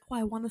 and you're like, oh,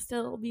 I want to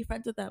still be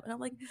friends with them, and I'm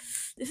like, Mhm.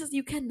 this is,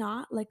 you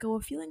cannot let go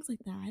of feelings like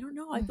that. I don't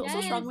know. I feel so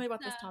Mhm. Yes. strongly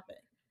about this topic.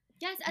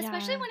 Yes,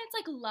 especially Yeah. when it's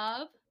like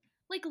love.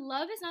 Like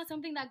love is not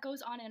something that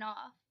goes on and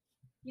off.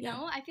 You Yeah.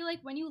 know, I feel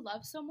like when you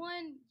love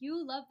someone,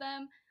 you love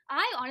them.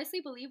 I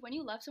honestly believe when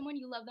you love someone,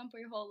 you love them for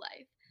your whole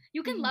life.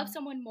 You can love Mhm.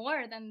 someone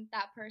more than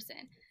that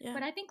person, Yeah.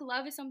 but I think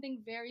love is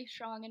something very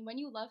strong. And when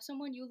you love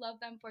someone, you love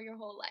them for your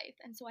whole life.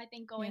 And so I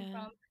think going Yeah.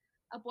 from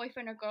a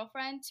boyfriend or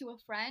girlfriend to a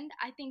friend,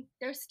 I think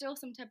there's still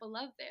some type of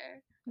love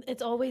there.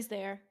 It's always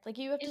there. Like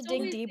you have to It's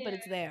dig always deep, but there.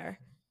 it's there.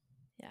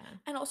 Yeah.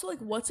 And also, like,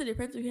 what's the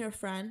difference between a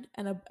friend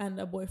and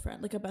a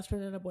boyfriend, like a best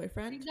friend and a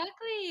boyfriend?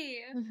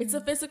 Exactly. It's the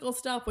Mhm. physical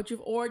stuff, which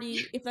you've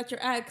already, if that's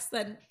your ex,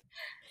 then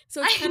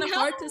so it's I kind of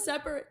hard to know.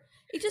 separate.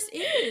 It just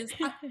is.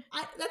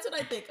 I that's what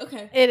I think.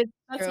 Okay, It is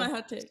that's true. my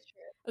hot take. It's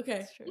true.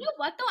 Okay, It's You true. know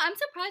what though? I'm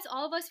surprised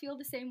all of us feel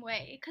the same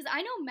way because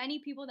I know many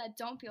people that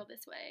don't feel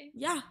this way.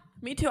 yeah,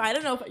 me too. I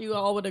don't know if you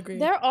all would agree.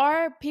 There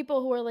are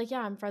people who are like,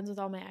 yeah, I'm friends with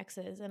all my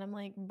exes. And I'm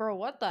like, bro,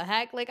 what the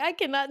heck? Like, I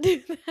cannot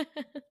do that.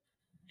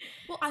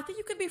 Well, I think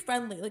you can be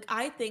friendly. Like,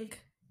 I think,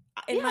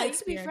 in Yeah, my you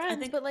can be experience, I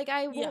friends, think, but like,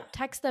 I yeah, won't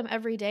text them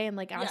every day and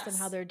like ask them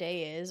how yes, their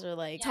day is or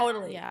like, Yeah.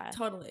 totally, yeah.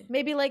 totally,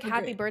 Maybe like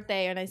happy agree.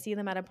 birthday and I see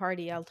them at a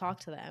party, I'll talk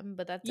to them,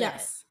 but that's it.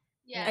 Yes,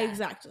 Yeah. Yeah.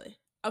 exactly.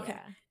 Okay,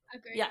 Yeah.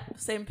 yeah, Agree.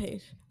 same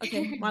page.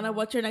 Okay, Mana, Mhm.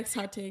 what's your next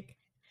hot take?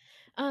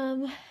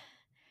 Um,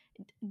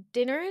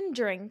 dinner and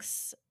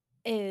drinks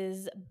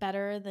is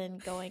better than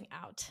going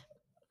out.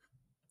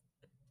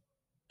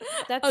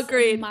 That's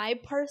Agreed. my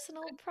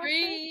personal preference.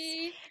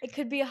 Agree. It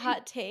could be a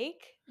hot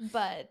take,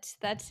 but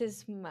that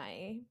is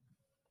my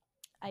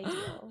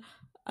ideal.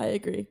 I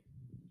agree.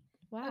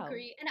 Wow.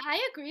 Agree. And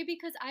I agree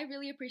because I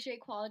really appreciate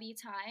quality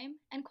time.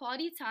 And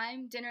quality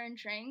time, dinner and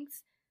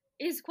drinks,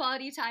 is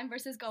quality time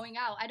versus going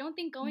out. I don't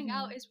think going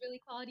out Mhm. is really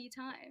quality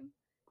time.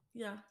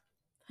 Yeah.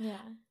 Yeah.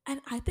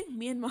 And I think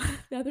me and Mana,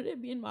 the other day,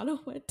 me and Mana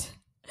went,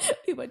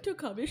 we went to a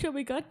comedy show,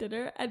 we got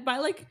dinner, and by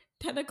like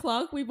 10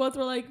 o'clock, we both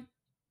were like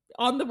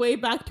on the way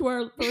back to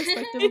our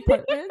respective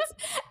apartments.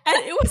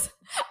 And it was,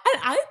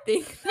 and I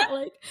think that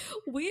like,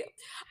 we,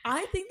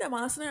 I think that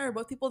Mana and I are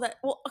both people that,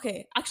 well,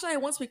 okay, actually, I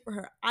won't speak for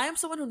her. I am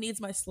someone who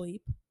needs my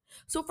sleep.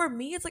 So for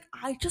me, it's like,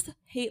 I just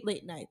hate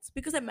late nights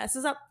because it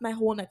messes up my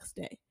whole next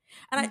day.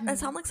 And I Mhm.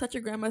 sound like such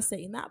a grandma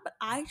saying that, but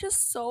I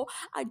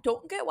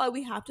don't get why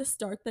we have to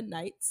start the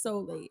night so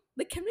late.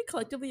 Like, can we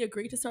collectively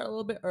agree to start a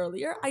little bit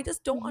earlier? I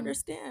just don't Mhm.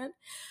 understand.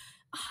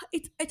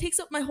 It takes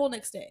up my whole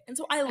next day. And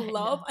so I I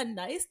love know. a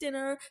nice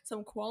dinner,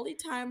 some quality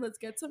time. Let's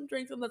get some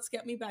drinks and let's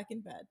get me back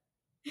in bed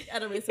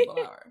at a reasonable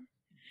hour.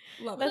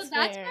 Love it. So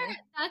That's fair.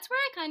 that's where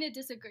I kind of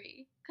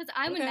disagree because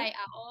I'm a Okay. night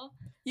owl.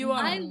 You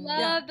I are. Mhm.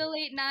 Yeah. love the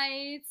late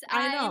nights.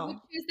 I I would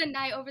know. choose the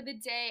night over the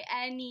day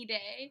any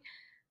day.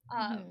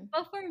 Mhm.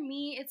 But for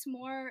me, it's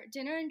more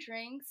dinner and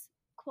drinks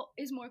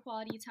is more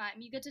quality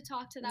time. You get to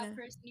talk to that Yeah.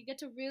 person. You get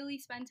to really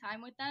spend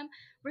time with them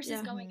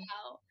versus Yeah. going Mhm.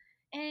 out.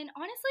 And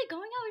honestly,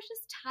 going out is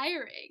just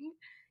tiring.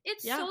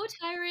 It's Yeah. so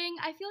tiring.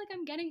 I feel like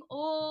I'm getting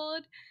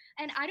old,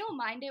 and I don't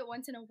mind it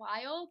once in a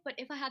while. But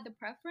if I had the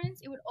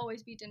preference, it would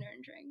always be dinner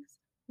and drinks.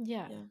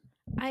 Yeah. Yeah.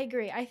 I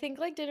agree. I think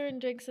like dinner and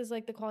drinks is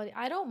like the quality.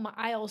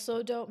 I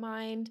also don't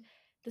mind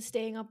the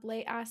staying up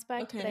late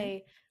aspect, but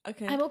Okay.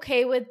 Okay. I'm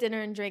okay with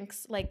dinner and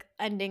drinks like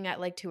ending at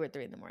like 2 or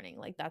 3 in the morning.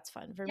 Like that's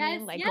fun for me.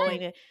 Yes, Like yes. going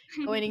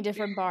to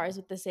different bars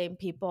with the same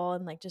people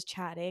and like just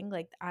chatting.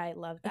 Like I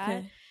love that.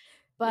 Okay.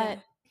 But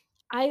Yeah.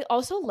 I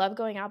also love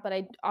going out, but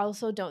I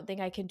also don't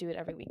think I can do it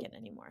every weekend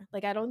anymore.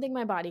 Like I don't think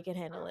my body can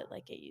handle it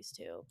like it used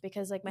to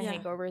because like my Yeah.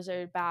 hangovers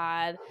are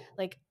bad.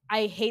 Like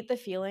I hate the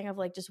feeling of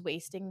like just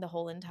wasting the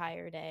whole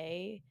entire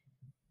day.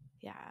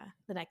 Yeah,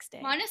 the next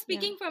day. Mana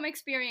Yeah. speaking from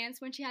experience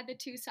when she had the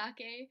two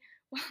sake.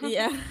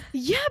 Yeah.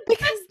 Yeah,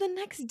 because the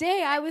next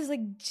day I was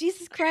like,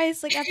 Jesus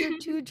Christ, like after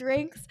 2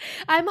 drinks,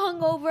 I'm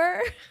hungover.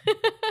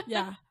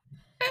 Yeah.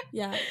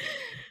 Yeah.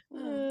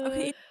 Uh,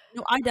 Okay.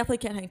 No, I definitely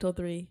can't hang till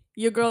 3.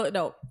 Your girl,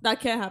 no, that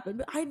can't happen.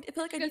 But I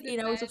feel like I need Goes in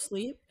 8 hours bed. of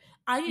sleep.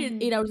 I need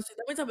mhm, 8 hours of sleep.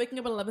 That means I'm waking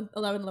up at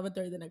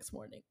 11:30 the next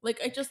morning. Like,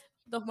 I just,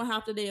 my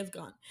half the day is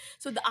gone.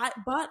 So,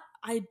 but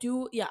I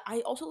do, yeah,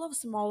 I also love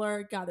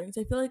smaller gatherings.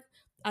 I feel like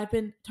I've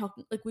been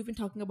talking, like we've been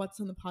talking about this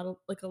on the pod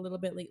like a little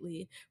bit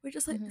lately. We're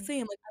just like Mhm.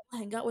 same, like I will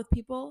hang out with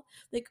people.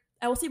 Like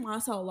I will see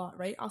Manasa a lot,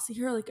 right? I'll see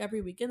her like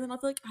every weekend, and I'll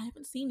feel like I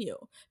haven't seen you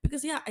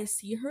because yeah, I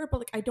see her, but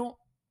like I don't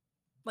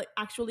like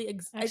actually I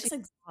Actually just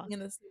exist talk. in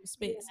the same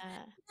space.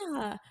 Yeah.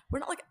 Yeah, we're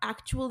not like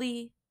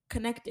actually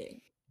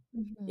connecting.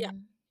 Yeah,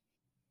 Mhm.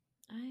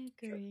 I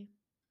true. agree.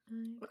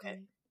 I Okay,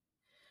 agree.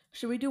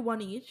 should we do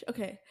one each?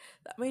 Okay,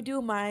 let me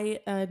do my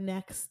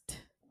next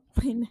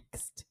my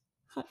next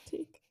hot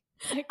take.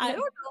 I don't Okay.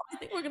 know. I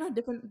think we're gonna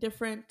have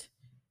different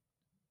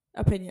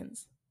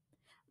opinions.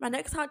 My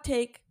next hot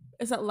take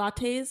is that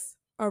lattes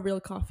are real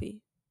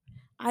coffee.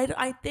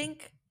 I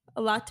think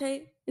a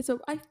latte is a.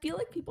 I feel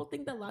like people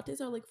think that lattes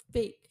are like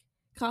fake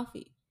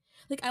coffee.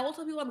 Like I will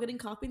tell people I'm getting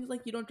coffee and it's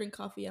like you don't drink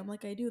coffee. I'm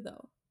like I do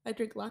though. I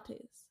drink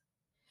lattes.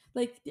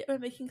 Like am I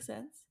making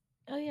sense?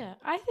 Oh yeah,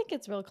 I think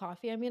it's real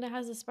coffee. I mean, it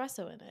has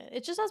espresso in it.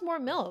 It just has more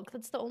milk.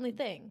 That's the only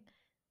thing.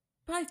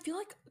 But I feel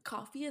like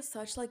coffee is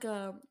such like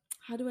a.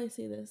 How do I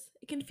say this?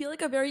 It can feel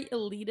like a very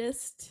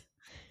elitist.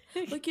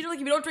 Like you know, like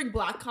if you don't drink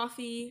black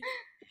coffee,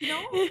 you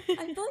know.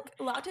 I feel like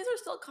lattes are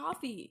still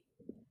coffee.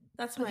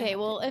 That's my Okay, hot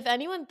well, take. if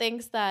anyone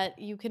thinks that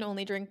you can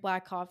only drink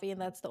black coffee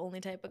and that's the only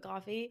type of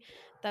coffee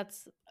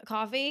that's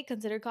coffee,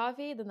 considered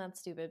coffee, then that's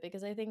stupid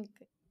because I think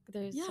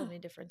there's so Yeah. many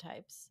different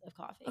types of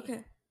coffee. Okay.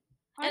 And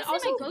Honestly,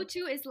 also, my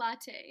go-to is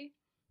latte.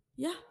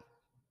 Yeah.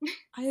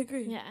 I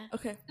agree. yeah.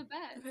 Okay. The Okay.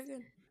 best.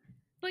 Good.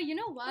 But you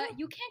know Oh, what?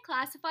 You can't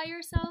classify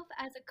yourself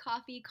as a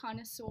coffee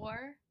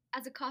connoisseur,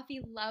 as a coffee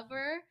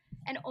lover,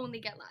 and only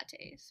get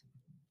lattes.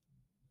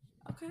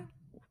 okay.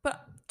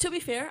 But to be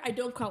fair, I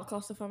don't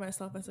classify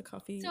myself as a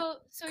coffee So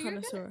you're good.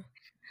 connoisseur.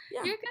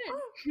 Yeah. You're good.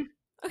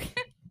 Oh, okay.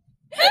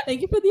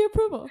 Thank you for the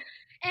approval.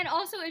 And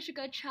also,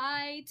 Ishika,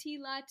 chai tea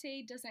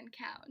latte doesn't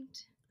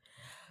count.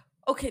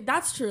 Okay,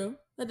 that's true.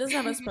 That doesn't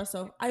have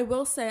espresso. I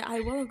will say I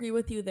will agree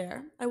with you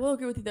there. I will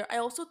agree with you there. I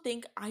also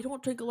think I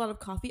don't drink a lot of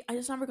coffee. I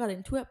just never got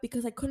into it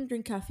because I couldn't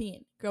drink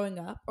caffeine growing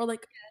up or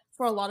like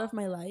for a lot of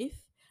my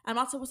life. I'm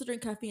not supposed to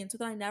drink caffeine, so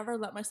then I never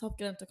let myself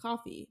get into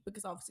coffee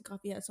because obviously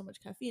coffee has so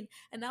much caffeine.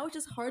 And now it's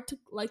just hard to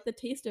like the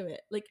taste of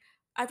it. Like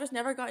I've just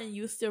never gotten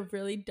used to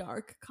really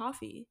dark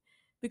coffee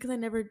because I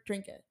never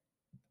drink it.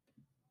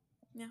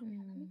 Yeah. That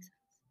Mm, makes sense.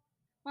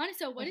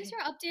 Monica, what is okay.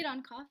 your update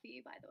on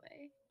coffee, by the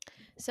way? Yeah.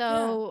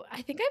 So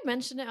I think I've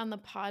mentioned it on the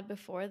pod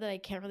before that I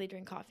can't really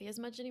drink coffee as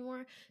much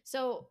anymore.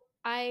 So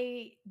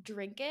I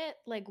drink it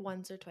like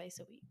once or twice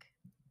a week.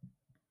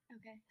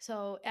 Okay.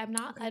 So I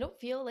Okay. don't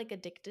feel like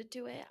addicted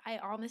to it. I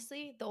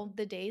honestly,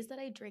 the days that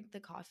I drink the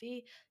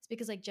coffee, it's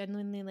because like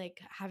genuinely like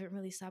haven't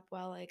really slept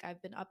well. Like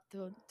I've been up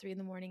till 3 in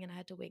the morning and I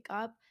had to wake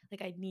up.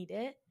 Like I need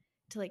it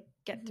to like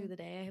get through Mhm. the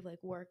day. I have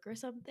like work or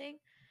something.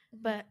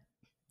 Mhm. But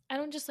I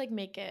don't just like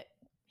make it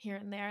here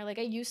and there. Like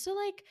I used to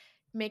like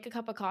make a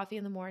cup of coffee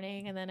in the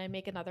morning and then I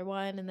make another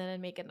one and then I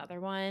make another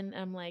one. And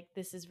I'm like,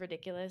 this is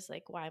ridiculous.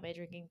 Like, why am I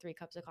drinking 3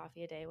 cups of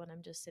coffee a day when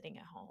I'm just sitting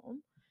at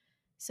home?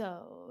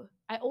 So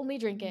I only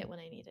drink Mhm. it when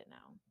I need it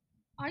now.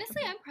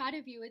 Honestly, Okay. I'm proud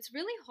of you. It's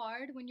really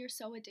hard when you're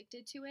so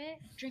addicted to it,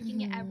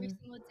 drinking it every Mm-hmm.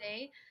 single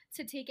day,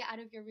 to take it out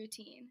of your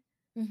routine.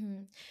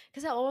 Mm-hmm.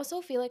 Because I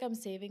also feel like I'm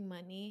saving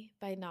money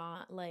by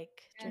not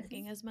like Yes.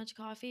 drinking as much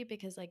coffee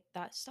because like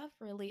that stuff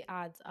really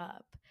adds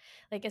up.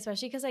 Like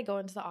especially because I go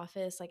into the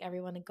office, like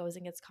everyone goes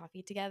and gets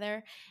coffee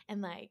together,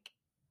 and like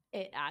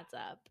it adds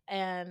up.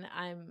 And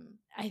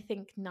I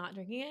think not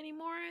drinking it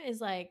anymore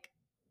is like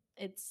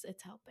it's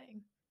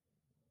helping.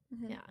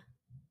 Mhm. Yeah.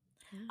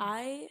 Yeah.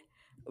 I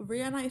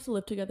Ria and I used to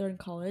live together in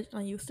college, and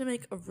I used to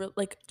make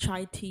like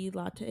chai tea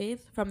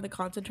lattes from the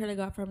concentrate I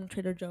got from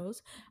Trader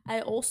Joe's.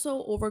 I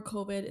also over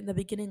COVID in the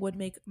beginning would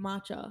make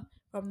matcha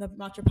from the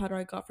matcha powder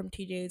I got from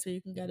TJ's, or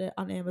you can get it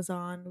on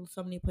Amazon,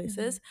 so many Mm-hmm.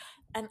 places.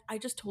 And I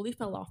just totally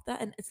fell off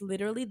that. And it's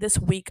literally this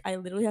week I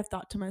literally have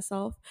thought to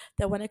myself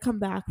that when I come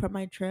back from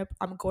my trip,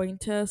 I'm going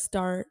to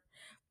start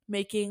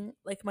making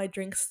like my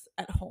drinks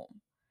at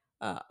home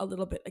a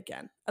little bit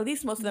again. At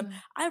least most of them. Mm-hmm.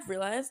 I've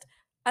realized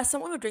as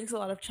someone who drinks a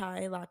lot of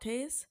chai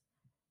lattes,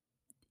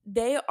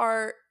 they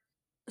are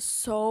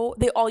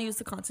they all use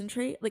the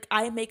concentrate. Like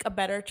I make a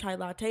better chai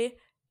latte.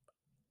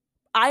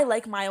 I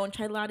like my own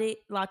chai latte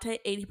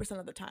 80%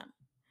 of the time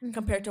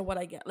compared Mm-hmm. to what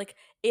I get. Like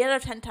 8 out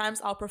of 10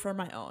 times I'll prefer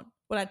my own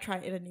when I try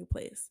it in a new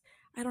place.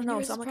 I don't And know.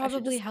 yours So is I'm like I should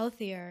probably just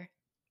healthier.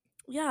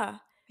 yeah. And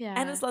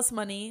Yeah. it's less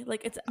money.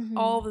 Like it's Mm-hmm.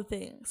 all the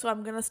things. So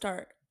I'm going to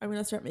start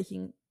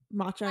making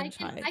matcha and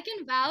chai. I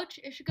can vouch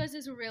Ishika's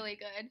is really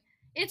good.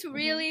 It's Mhm.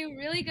 really,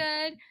 really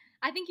good.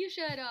 I think you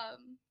should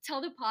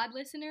tell the pod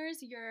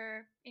listeners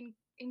your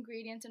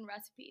ingredients and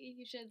recipe.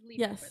 You should leave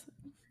it for Yes.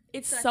 them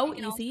It's so that they so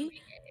can also easy. make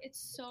it. It's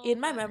so In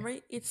my good.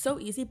 memory, it's so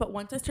easy, but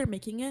once I start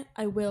making it,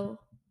 I will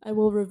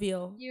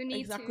reveal You need to,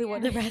 exactly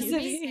what yeah. The it It's is.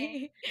 amazing.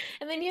 recipe.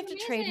 And then you It's have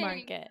to trademark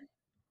amazing. it.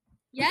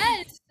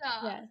 Yes,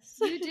 Yes.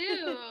 you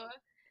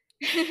do.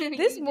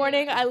 This You do.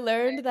 morning I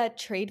learned that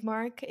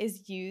trademark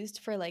is used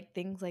for like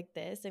things like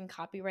this, and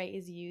copyright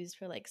is used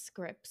for like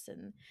scripts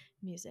and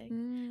music.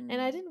 And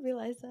I didn't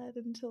realize that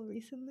until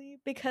recently,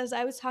 because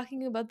I was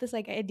talking about this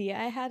like idea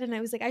I had, and I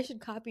was like, I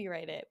should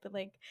copyright it, but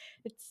like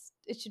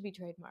it should be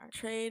trademarked.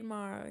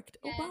 Trademarked.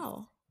 Oh Yes.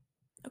 wow.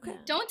 Okay. Yeah.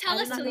 Don't I tell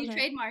did us not till know you that.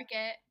 trademark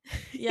it.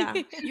 Yeah.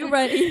 You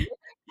ready?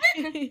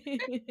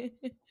 Okay.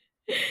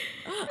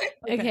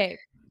 Okay.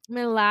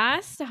 My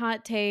last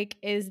hot take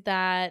is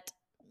that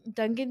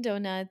Dunkin'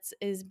 Donuts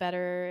is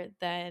better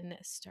than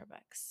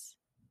Starbucks.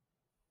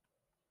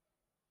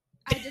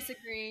 I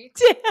disagree.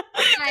 Did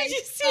I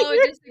you see so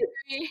your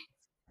disagree.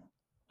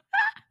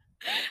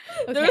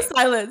 There was Okay.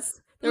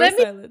 silence. There was Let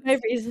me silence. my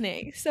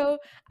reasoning. So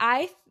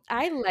I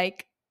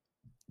like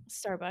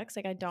Starbucks.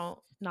 Like I don't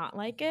not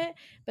like it,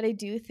 but I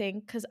do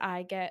think, because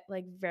I get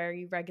like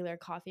very regular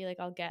coffee, like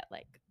I'll get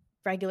like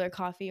regular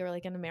coffee or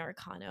like an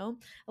Americano.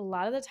 A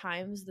lot of the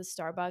times the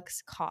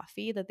Starbucks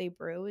coffee that they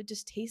brew, it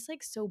just tastes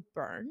like so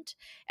burnt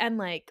and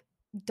like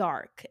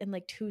dark and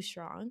like too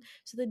strong.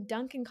 So the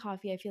Dunkin'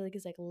 coffee I feel like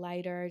is like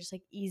lighter, just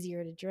like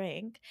easier to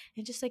drink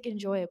and just like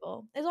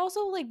enjoyable. It's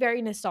also like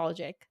very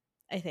nostalgic,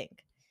 I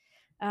think.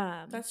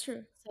 That's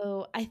true.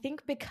 So I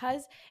think,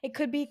 because it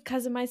could be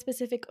because of my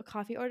specific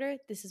coffee order,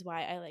 this is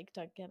why I like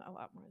Dunkin' a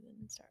lot more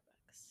than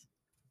Starbucks.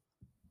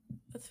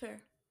 That's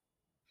fair.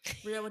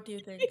 Ria, what do you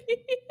think?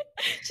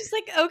 She's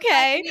like,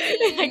 okay,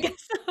 I mean,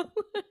 guess so.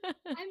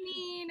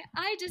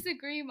 I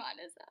disagree,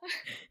 Manasa.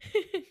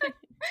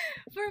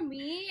 For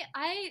me,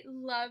 I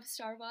love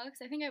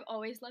Starbucks. I think I've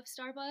always loved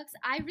Starbucks.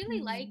 I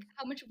really like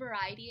how much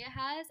variety it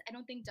has. I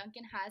don't think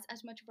Dunkin' has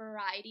as much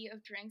variety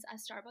of drinks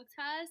as Starbucks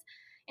has.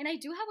 And I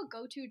do have a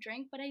go-to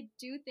drink, but I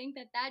do think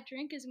that that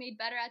drink is made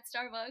better at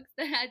Starbucks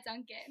than at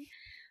Dunkin'.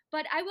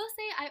 But I will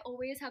say I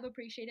always have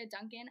appreciated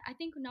Dunkin'. I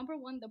think number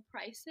one, the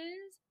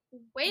prices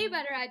way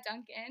better at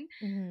Dunkin'.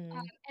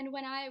 Mhm. And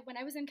when I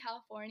was in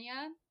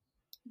California,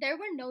 there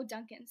were no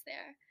Dunkins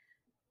there.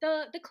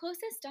 The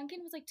closest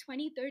Dunkin' was like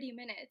 20-30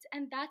 minutes,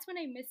 and that's when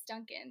I missed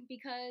Dunkin',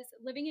 because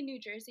living in New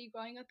Jersey,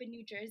 growing up in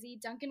New Jersey,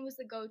 Dunkin' was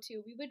the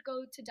go-to. We would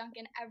go to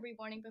Dunkin' every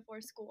morning before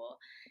school,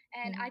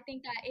 and I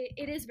think that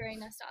it is very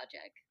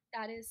nostalgic.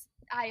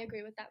 I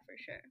agree with that for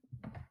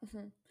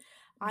sure.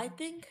 I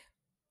think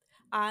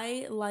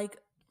I like.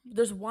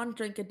 There's one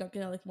drink at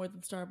Dunkin' I like more than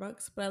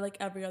Starbucks, but I like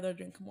every other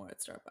drink more at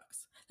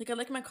Starbucks. Like I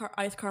like my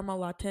iced caramel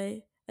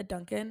latte at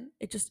Dunkin'.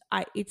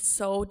 It's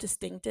so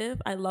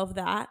distinctive. I love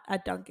that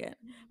at Dunkin'.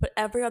 But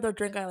every other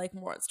drink I like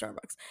more at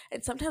Starbucks.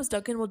 And sometimes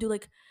Dunkin' will do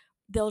like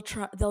they'll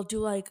do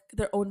like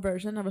their own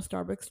version of a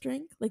Starbucks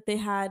drink. Like they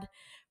had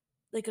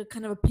like a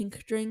kind of a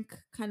pink drink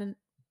kind of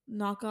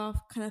knockoff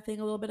kind of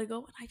thing a little bit ago,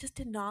 and I just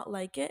did not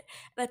like it.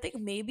 And I think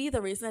maybe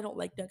the reason I don't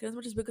like Dunkin' as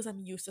much is because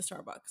I'm used to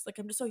Starbucks. Like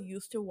I'm just so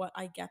used to what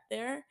I get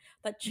there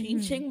that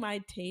changing my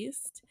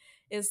taste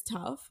is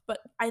tough. But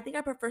I think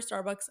I prefer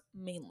Starbucks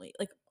mainly,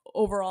 like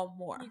overall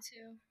more. Me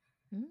too.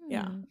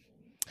 Yeah.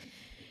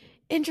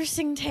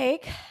 Interesting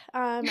take.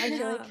 I feel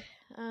Yeah.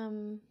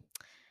 like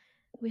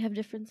we have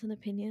difference in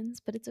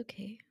opinions, but it's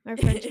okay. Our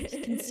friendships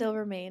can still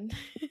remain.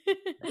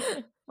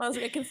 I was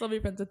like, I can still be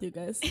friends with you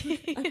guys.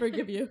 I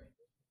forgive you.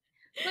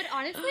 But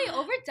honestly,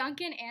 over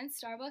Dunkin' and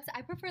Starbucks,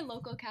 I prefer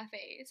local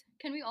cafes.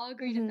 Can we all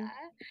agree to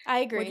that?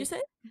 I agree. What'd you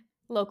say?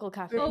 Local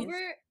cafe. Repeat.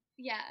 Over,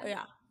 yeah. Oh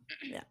yeah.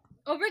 Yeah.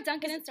 Over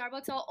Dunkin' and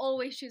Starbucks, I'll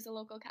always choose a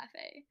local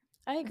cafe.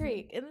 I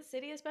agree. In the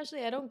city,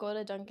 especially, I don't go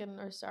to Dunkin'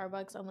 or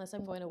Starbucks unless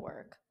I'm going to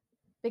work,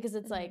 because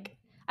it's like,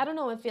 I don't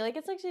know. I feel like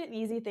it's actually an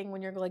easy thing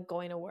when you're like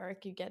going to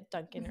work. You get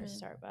Dunkin' or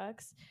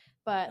Starbucks,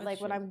 but That's like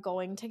when true. I'm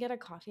going to get a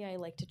coffee, I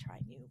like to try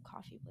new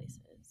coffee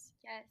places.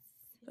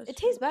 Yes. It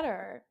tastes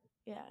better.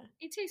 Yeah.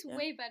 It tastes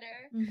way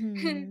better.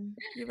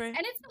 You're right.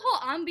 And it's the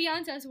whole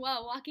ambiance as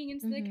well, walking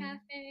into the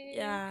cafe.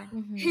 Yeah.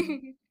 I'm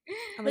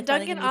The like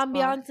finding a Dunkin' new spot.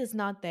 ambiance is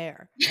not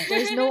there.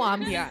 There's no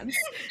ambiance.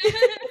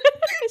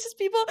 It's just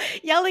people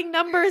yelling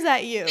numbers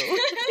at you.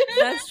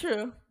 That's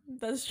true.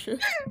 That's true.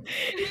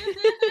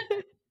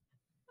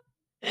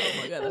 Oh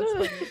my god, that's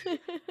funny.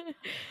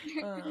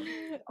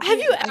 Have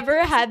you I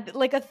ever had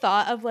like a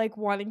thought of like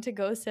wanting to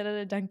go sit at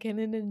a Dunkin'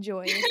 and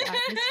enjoy its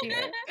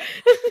atmosphere?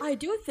 I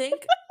do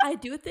think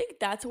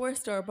that's where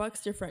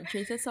Starbucks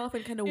differentiates itself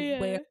and kind of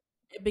where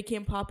it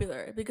became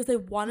popular, because they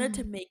wanted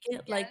to make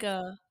it like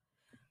a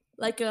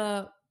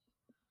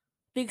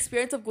the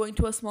experience of going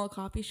to a small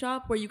coffee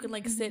shop where you can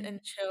like sit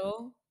and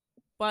chill,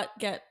 but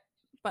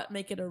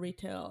make it a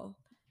retail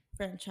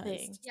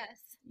franchise. Yes.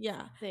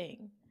 Yeah.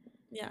 Thing.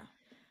 Yeah.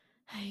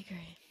 I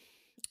agree.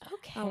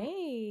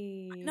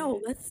 Okay. No,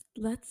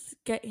 let's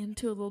get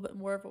into a little bit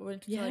more of what we're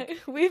into.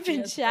 Like, we've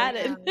been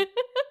chatting.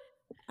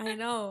 I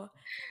know,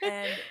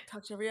 and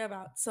talk to Ria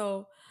about.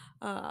 So,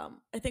 I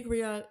think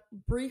Ria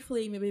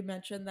briefly maybe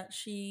mentioned that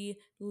she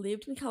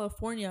lived in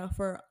California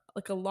for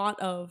like a lot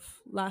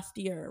of last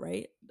year,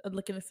 right?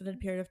 Like an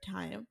extended period of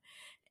time,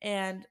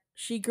 and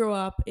she grew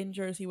up in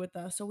Jersey with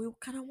us. So we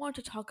kind of want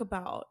to talk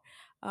about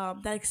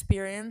that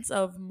experience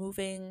of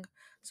moving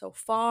so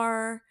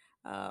far,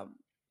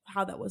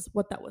 how that was,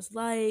 what that was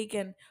like,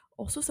 and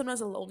also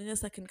sometimes a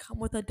loneliness that can come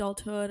with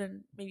adulthood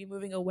and maybe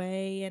moving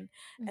away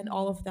and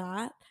all of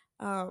that.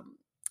 Um,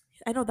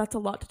 I know that's a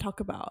lot to talk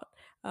about.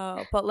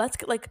 But let's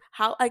get like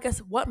how I guess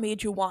what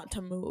made you want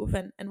to move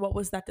and what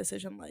was that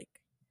decision like?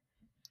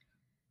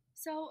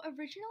 So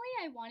originally,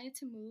 I wanted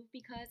to move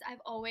because I've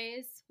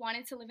always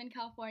wanted to live in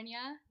California.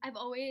 I've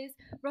always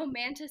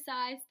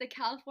romanticized the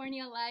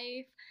California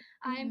life.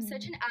 I'm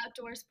such an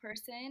outdoors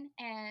person,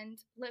 and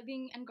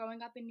living and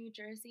growing up in New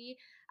Jersey,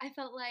 I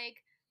felt like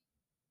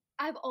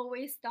I've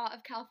always thought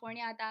of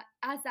California at that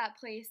as that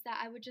place that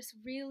I would just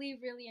really,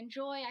 really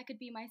enjoy. I could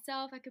be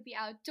myself. I could be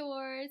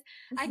outdoors.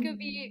 I could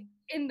be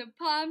in the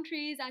palm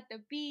trees at the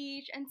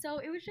beach. And so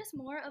it was just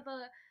more of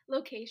a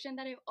location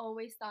that I've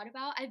always thought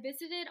about. I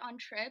visited on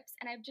trips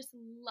and I've just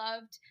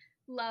loved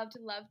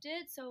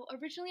it. So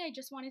originally I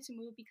just wanted to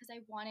move because I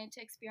wanted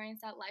to experience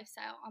that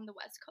lifestyle on the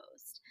West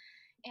Coast.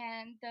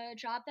 And the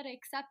job that I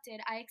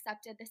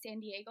accepted the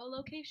San Diego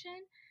location.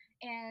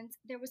 And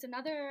there was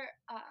another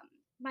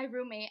my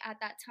roommate at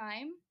that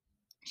time,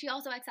 she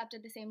also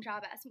accepted the same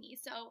job as me.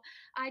 So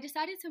I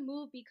decided to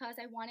move because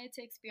I wanted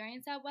to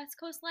experience that West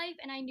Coast life,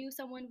 and I knew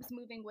someone was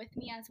moving with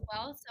me as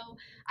well. So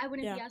I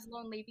wouldn't be Yeah. as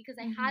lonely because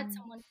I had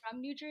someone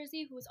from New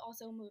Jersey who was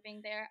also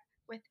moving there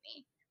with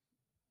me.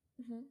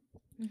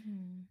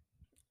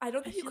 I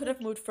don't I think you feel could have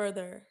like moved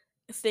further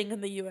staying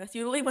in the US.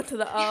 You literally went to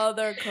the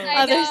other I coast.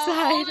 other know, all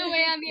side. the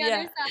way on the Yeah.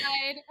 other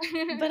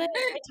side. But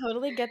I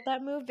totally get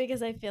that move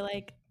because I feel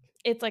like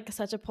it's like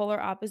such a polar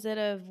opposite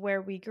of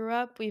where we grew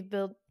up.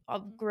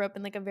 Grew up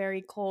in like a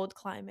very cold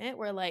climate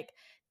where like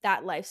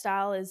that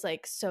lifestyle is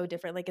like so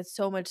different. Like it's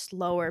so much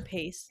slower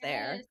pace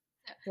there. Yes.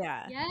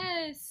 Yeah.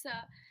 Yes.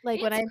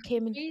 Like when It's I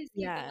came in, crazy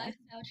the yeah.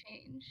 lifestyle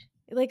change.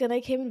 Like when I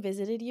came and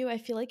visited you, I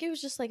feel like it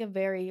was just like a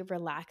very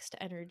relaxed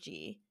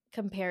energy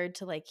compared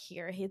to like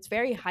here. It's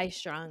very high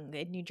strung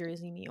in New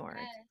Jersey, New York.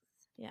 Yes.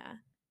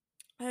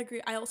 Yeah. I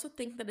agree. I also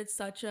think that it's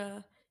such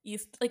a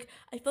east like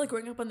I feel like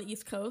growing up on the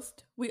East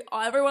Coast,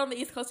 everyone on the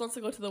East Coast wants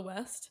to go to the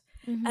West.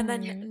 And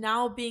then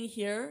now being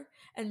here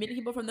and meeting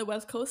people from the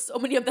West Coast, so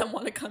many of them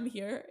want to come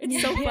here. It's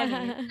so funny.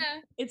 Yeah.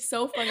 It's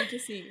so funny to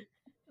see.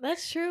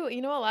 That's true.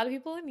 You know, a lot of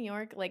people in New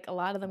York, like a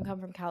lot of them come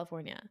from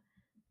California.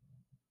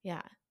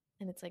 Yeah.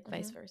 And it's like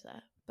vice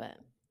versa. But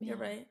You're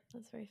yeah, right.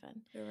 that's very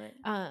fun. You're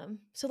right.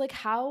 So like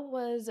how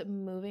was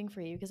moving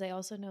for you? Because I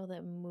also know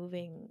that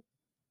moving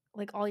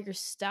like all your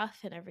stuff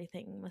and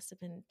everything must have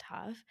been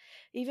tough.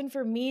 Even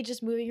for me,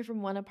 just moving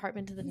from one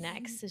apartment to the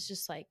next is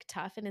just like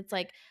tough, and it's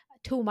like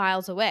 2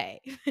 miles away.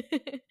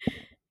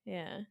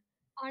 Yeah.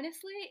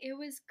 Honestly, it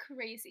was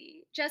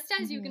crazy. Just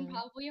as you can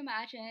probably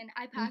imagine,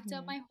 I packed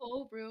up my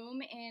whole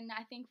room in,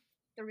 I think,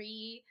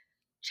 3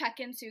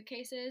 check-in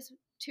suitcases,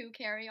 2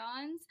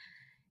 carry-ons.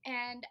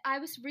 And I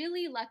was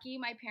really lucky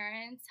my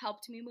parents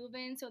helped me move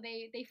in. So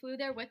they flew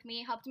there with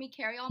me, helped me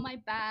carry all my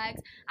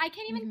bags. I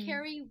can't even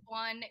carry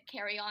one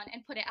carry-on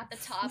and put it at the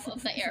top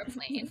of the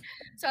airplane.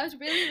 So I was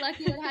really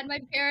lucky that I had my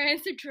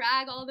parents to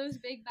drag all those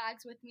big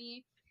bags with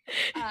me.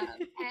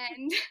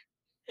 And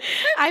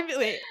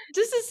Wait,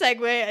 just a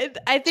segue.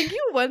 I think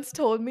you once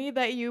told me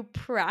that you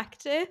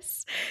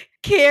practice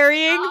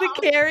carrying the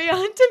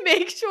carry-on to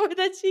make sure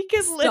that she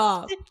can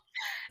Stop. lift it.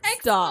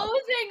 Stop.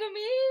 exposing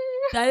me.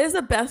 That is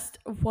the best.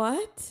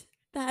 What?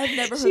 That I've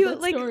never She heard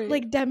was that story.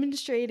 like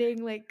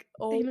demonstrating, like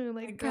Oh you know,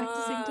 my like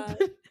practicing to God.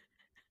 put.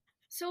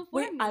 So for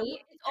Wait,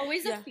 me, it's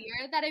always a yeah. fear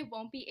that I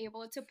won't be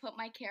able to put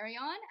my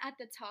carry-on at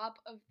the top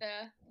of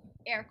the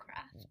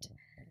aircraft.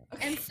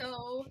 And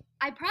so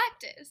I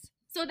practice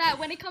so that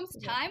when it comes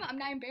time, I'm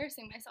not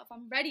embarrassing myself.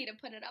 I'm ready to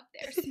put it up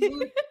there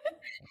smooth.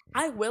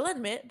 I will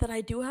admit that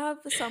I do have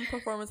some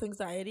performance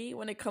anxiety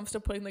when it comes to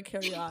putting the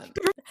carry on.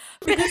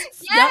 Because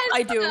Yes, yep,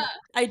 I do.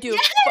 I do.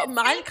 yes, But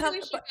mine thank you,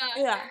 comes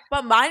Ishika.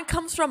 but mine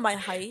comes from my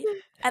height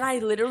and I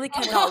literally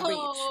cannot reach.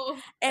 Oh,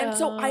 And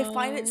so I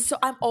find it so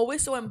I'm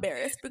always so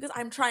embarrassed because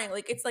I'm trying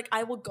like it's like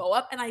I will go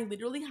up and I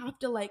literally have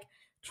to like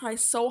try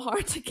so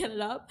hard to get it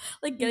up.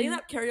 Like getting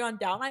that carry on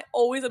down, I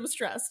always am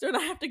stressed when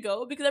I have to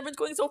go because everyone's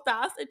going so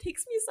fast. It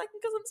takes me a second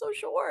because I'm so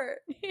short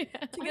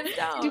to get it I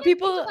down. didn't think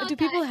about Do that.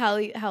 people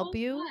help Oh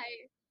you? my.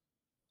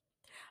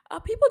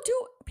 People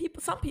do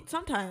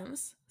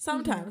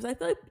sometimes I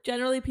feel like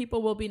generally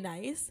people will be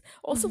nice.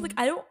 Also, like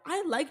I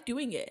like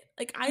doing it.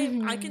 Like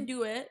I can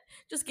do it.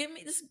 Just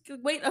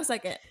wait a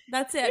second.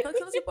 That's it. I feel like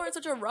sometimes people are in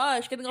such a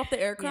rush getting off the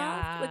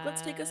aircraft. Like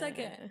let's take a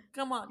second.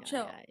 Come on,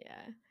 chill.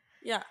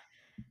 Yeah.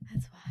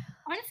 That's wild.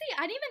 Honestly,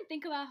 I didn't even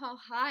think about how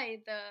high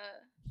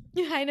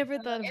the. I never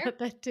thought about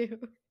that too.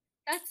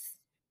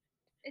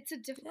 It's a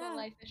difficult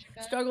life,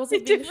 Ishika. Struggles A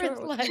of being different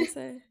short. What can I life.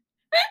 say?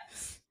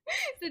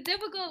 It's a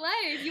difficult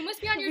life. You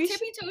must be on your We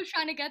tippy toes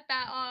trying to get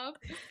that off.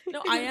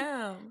 No, I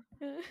am.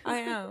 I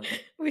am.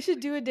 We should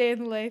do a day in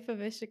the life of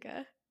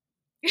Ishika.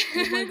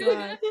 Oh my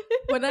God.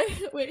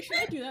 Should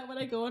I do that when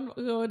I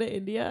go to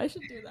India? I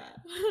should do that.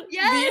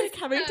 Yes. Me like,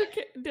 having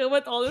to deal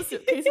with all the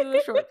suitcases as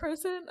a short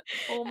person.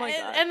 Oh my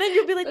God. And then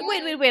you'll be like,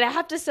 Yes. wait, I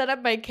have to set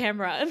up my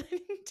camera. And then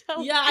you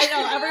tell Yeah, I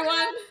know.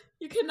 Everyone,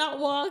 you cannot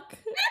walk.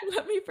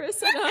 Let me first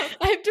set up.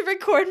 I have to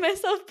record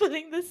myself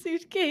putting the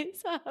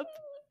suitcase up.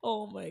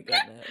 Oh my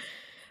goodness.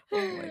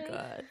 Oh my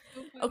god.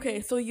 So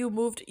Okay, funny. so you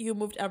moved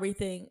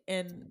everything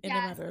in a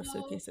Yeah, matter of so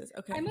suitcases.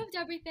 I Okay. moved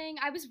everything.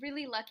 I was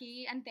really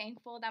lucky and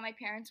thankful that my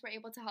parents were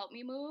able to help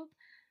me move.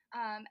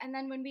 And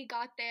then when we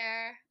got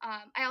there,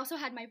 I also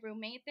had my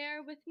roommate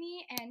there with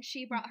me, and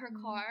she brought her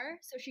Mhm. car.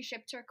 So she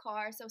shipped her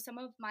car. So some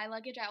of my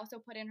luggage I also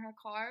put in her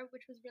car,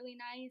 which was really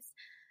nice.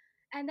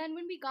 And then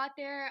when we got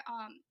there,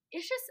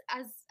 it's just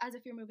as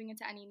if you're moving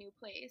into any new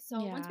place.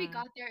 So once we Yeah.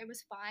 got there, it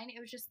was fine. It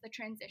was just the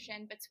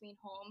transition between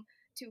home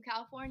to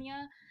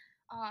California.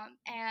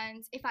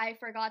 And if I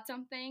forgot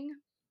something,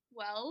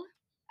 well,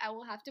 I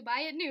will have to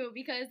buy it new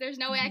because there's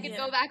no way I could Mhm.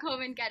 Yeah. go back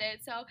home and get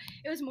it. So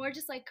it was more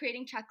just like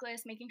creating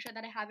checklists, making sure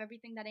that I have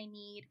everything that I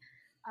need.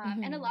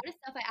 And a Mhm. lot of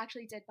stuff I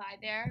actually did buy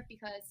there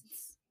because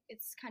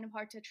it's kind of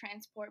hard to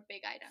transport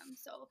big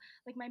items. So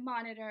like my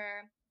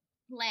monitor,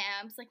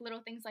 lamps, like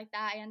little things like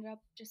that. I ended up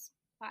just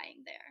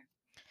buying there.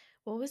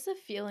 What was the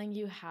feeling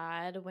you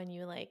had when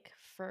you like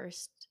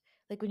first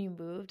like when you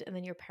moved and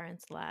then your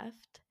parents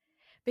left?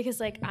 Because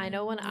like I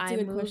know when That's a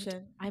good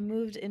question. I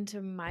moved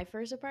into my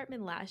first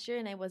apartment last year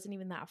and I wasn't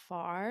even that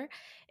far.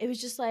 It was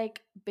just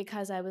like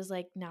because I was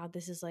like now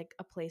this is like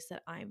a place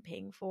that I'm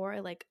paying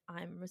for, like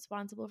I'm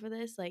responsible for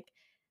this. Like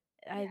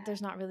Yeah,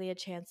 there's not really a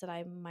chance that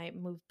I might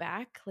move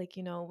back. Like,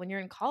 you know, when you're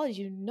in college,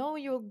 you know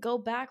you'll go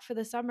back for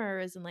the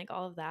summers and like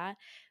all of that.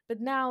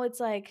 But now it's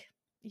like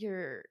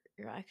you're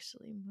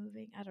actually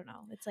moving. I don't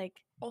know. It's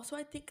like Also,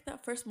 I think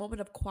that first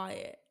moment of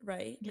quiet,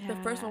 right? Like the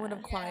first moment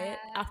of yeah.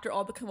 quiet yeah, after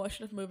all the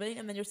commotion of moving,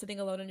 and then you're sitting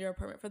alone in your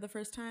apartment for the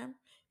first time.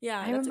 Yeah,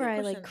 I that's a remember good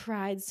I like question.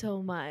 cried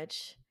so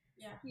much.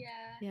 Yeah.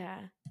 yeah.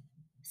 Yeah.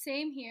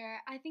 Same here.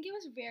 I think it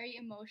was very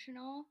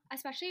emotional,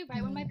 especially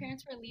right when my Mhm.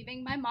 parents were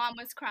leaving. My mom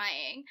was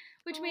crying,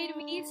 which made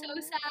me so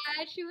Oh.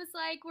 sad. She was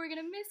like, "We're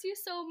gonna miss you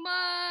so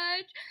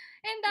much,"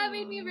 and that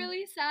made me Oh.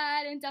 really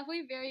sad and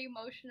definitely very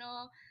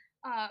emotional.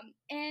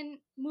 And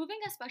moving,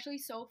 especially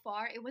so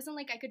far, it wasn't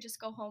like I could just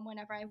go home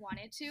whenever I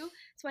wanted to.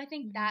 So I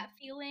think Mhm. that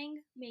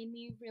feeling made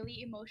me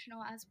really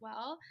emotional as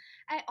well.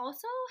 I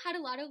also had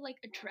a lot of like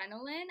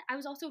adrenaline. I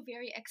was also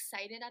very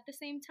excited at the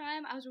same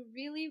time. I was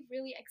really,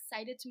 really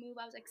excited to move.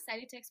 I was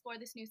excited to explore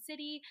this new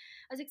city.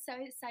 I was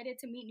excited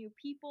to meet new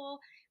people.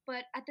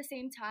 But at the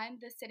same time,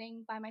 the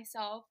sitting by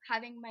myself,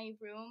 having my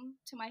room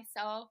to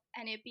myself,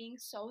 and it being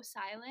so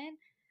silent,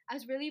 I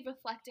was really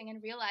reflecting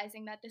and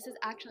realizing that this is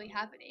actually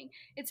happening.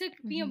 It took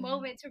me a Mhm.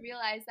 moment to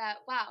realize that,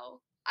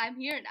 wow, I'm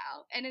here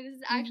now, and it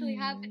is actually Mhm.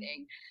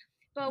 happening.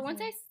 But once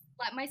Hmm.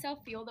 let myself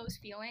feel those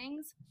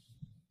feelings,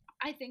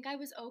 I think I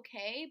was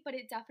okay, but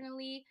it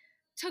definitely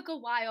took a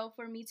while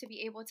for me to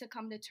be able to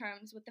come to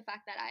terms with the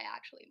fact that I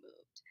actually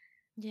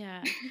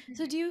Yeah.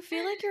 So moved. do you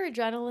feel like your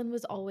adrenaline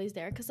was always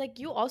there? Because like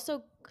you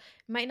also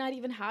might not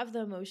even have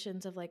the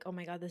emotions of like, oh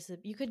my God, this is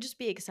you could just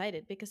be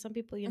excited because some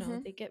people, you know,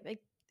 Hmm. they get like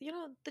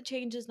the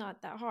change is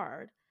not that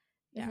hard.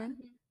 Yeah. Hmm.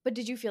 Mhm. But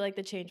did you feel like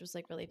the change was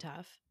like really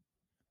tough?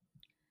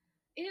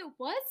 It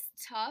was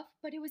tough,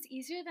 but it was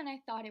easier than I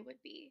thought it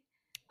would be.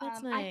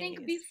 That's I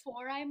think nice.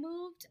 before I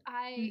moved,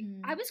 I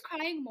Mm-hmm. was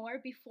crying more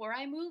before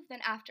I moved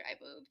than after I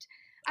moved.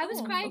 I was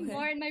Oh, crying okay.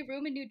 more in my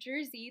room in New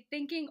Jersey,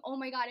 thinking, "Oh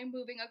my God, I'm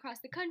moving across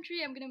the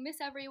country. I'm gonna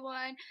miss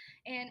everyone."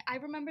 And I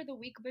remember the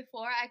week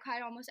before, I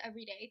cried almost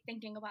every day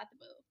thinking about the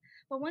move.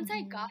 But once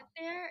I Mm-hmm. got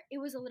there, it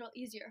was a little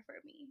easier for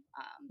me.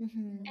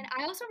 Mm-hmm. And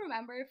I also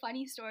remember,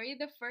 funny story,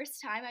 the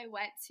first time I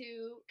went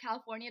to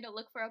California to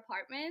look for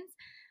apartments,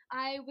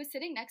 I was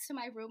sitting next to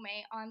my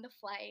roommate on the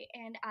flight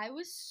and I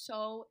was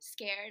so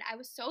scared. I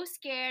was so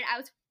scared. I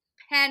was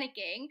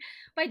panicking,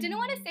 but I didn't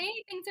want to Mm-hmm. say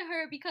anything to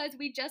her because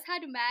we just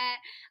had met.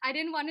 I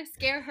didn't want to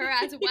scare her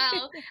as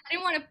well. I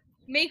didn't want to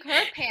make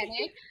her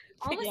panic.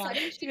 All of a Yeah.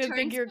 sudden, She she would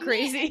think turns you're to me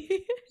and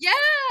crazy.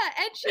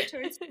 yeah, and she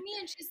turns to me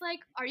and she's like,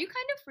 "Are you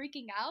kind of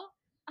freaking out?"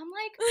 I'm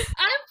like,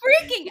 "I'm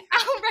freaking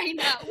out right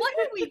now. What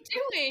are we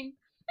doing?"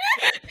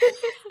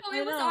 So I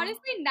it was know.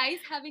 honestly nice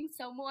having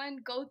someone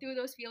go through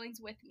those feelings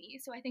with me.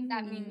 So I think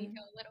that made me Mm-hmm.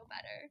 feel a little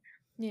better.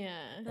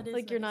 Yeah. That is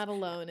Like you're nice. not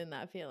alone in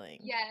that feeling.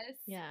 Yes,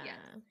 Yeah.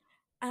 yes.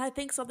 And I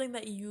think something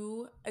that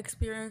you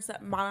experienced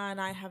that Mara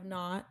and I have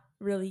not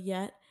really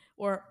yet,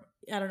 or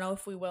I don't know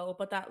if we will,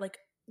 but that like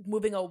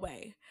moving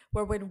away,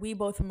 where when we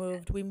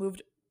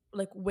moved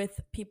like with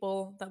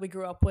people that we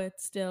grew up with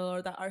still,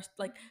 or that are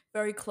like Mhm.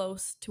 very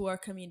close to our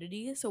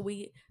community. So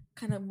we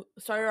kind of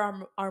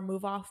started our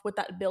move off with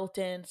that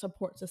built-in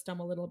support system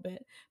a little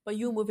bit. But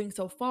you Mhm. moving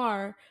so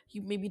far,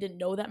 you maybe didn't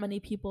know that many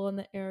people in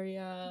the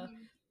area.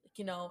 Mhm.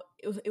 You know,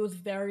 it was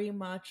very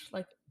much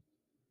like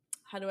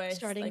how do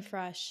Starting like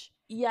fresh.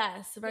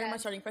 yes, very much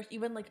Yes. starting fresh.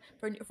 Even like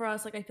for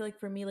us, like I feel like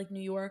for me, like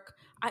New York,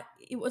 I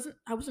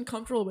wasn't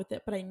comfortable with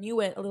it, but I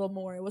knew it a little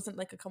more. It wasn't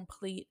like a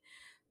complete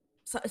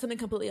something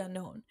completely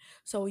unknown.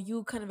 So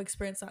you kind of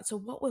experienced that. So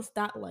what was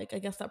that like? I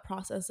guess that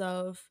process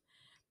of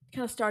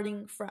kind of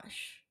starting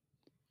fresh.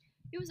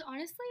 It was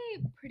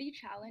honestly pretty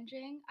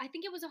challenging. I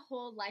think it was a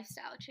whole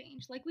lifestyle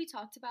change. Like we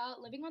talked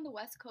about, living on the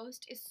West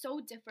Coast is so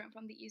different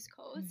from the East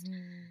Coast.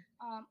 Mhm.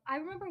 I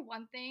remember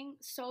one thing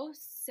so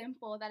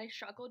simple that I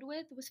struggled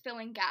with was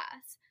filling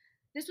gas.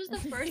 This was the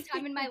first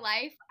time in my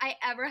life I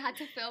ever had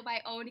to fill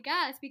my own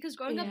gas, because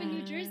growing up in New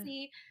Yeah.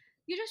 Jersey,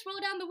 you just roll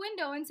down the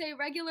window and say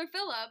regular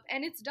fill up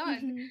and it's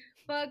done. Mhm.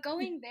 But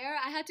going there,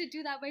 I had to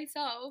do that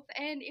myself,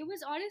 and it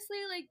was honestly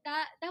like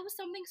that was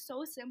something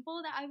so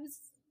simple that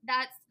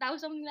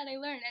was something that I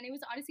learned, and it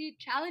was honestly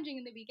challenging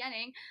in the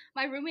beginning.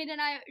 My roommate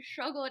and I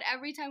struggled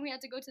every time we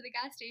had to go to the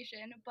gas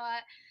station,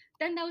 but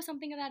then that was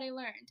something that I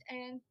learned.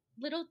 And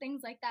little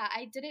things like that.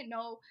 I didn't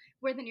know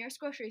where the nearest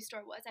grocery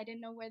store was. I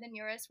didn't know where the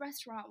nearest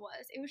restaurant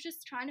was. It was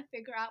just trying to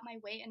figure out my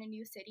way in a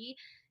new city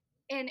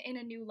and in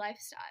a new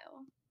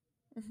lifestyle.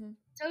 Mm-hmm.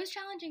 So it was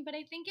challenging, but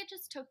I think it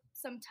just took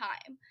some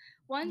time.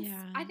 Once,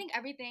 Yeah. I think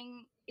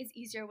everything is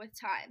easier with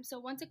time. So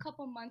once a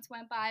couple months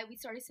went by, we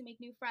started to make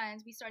new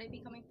friends. We started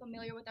becoming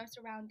familiar with our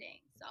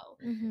surroundings. So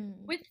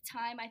Mhm. with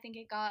time, I think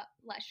it got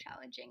less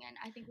challenging, and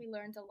I think we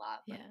learned a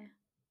lot from Yeah. it.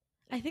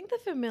 I think the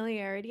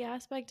familiarity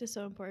aspect is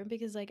so important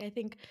because like I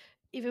think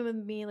even with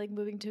me like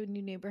moving to a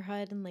new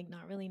neighborhood and like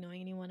not really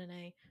knowing anyone, and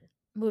I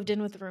moved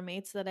in with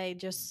roommates that I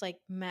just like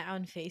met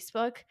on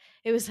Facebook,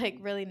 it was like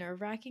really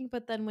nerve-wracking,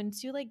 but then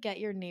once you like get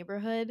your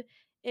neighborhood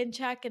in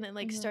check and it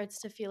like Mm-hmm. starts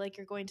to feel like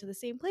you're going to the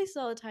same places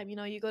all the time, you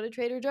know, you go to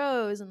Trader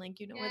Joe's and like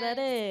you know where that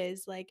Yes.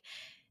 is, like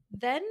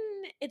then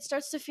it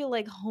starts to feel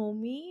like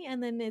homey,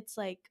 and then it's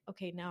like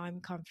okay, now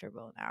I'm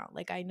comfortable now,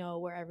 like I know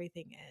where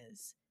everything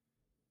is.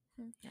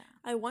 Yeah.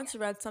 I once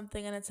read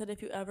something and it said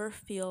if you ever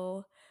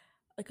feel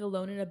like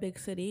alone in a big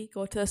city,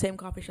 go to the same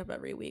coffee shop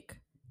every week.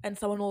 And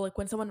someone will like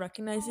when someone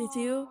recognizes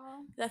you,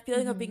 Aww. that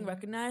feeling of being Mhm.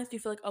 recognized, you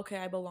feel like, okay,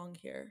 I belong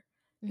here,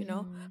 you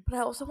know? Mhm. But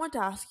I also want to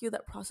ask you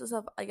that process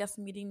of I guess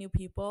meeting new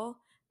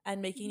people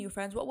and making new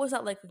friends. What was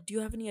that like? Do you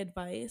have any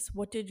advice?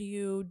 What did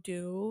you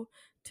do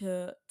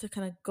to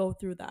kind of go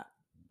through that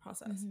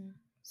process? Mhm.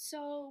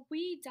 So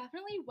we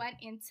definitely went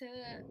into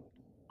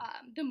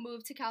the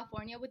move to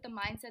California with the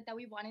mindset that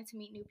we wanted to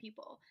meet new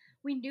people.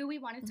 We knew we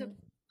wanted to Mm-hmm.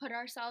 put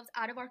ourselves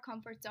out of our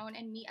comfort zone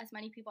and meet as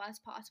many people as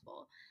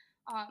possible.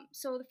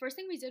 So the first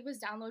thing we did was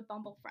download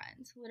Bumble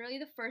Friends. Literally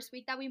the first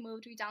week that we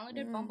moved, we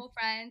downloaded Mm-hmm. Bumble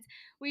Friends.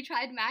 We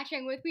tried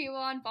matching with people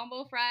on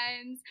Bumble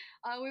Friends.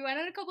 We went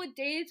on a couple of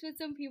dates with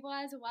some people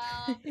as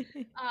well.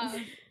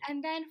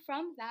 And then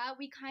from that,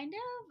 we kind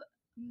of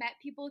met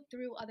people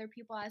through other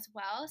people as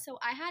well. So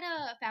I had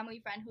a family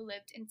friend who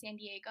lived in San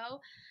Diego,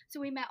 so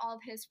we met all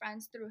of his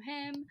friends through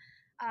him.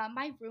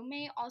 My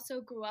roommate also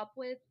grew up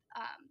with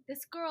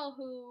this girl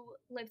who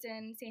lived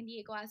in San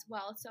Diego as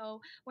well.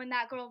 So when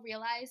that girl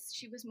realized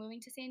she was moving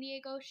to San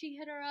Diego, she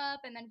hit her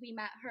up, and then we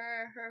met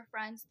her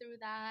friends through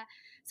that.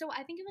 So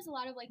I think it was a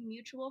lot of like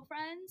mutual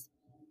friends,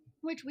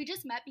 which we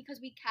just met because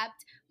we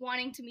kept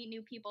wanting to meet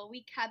new people.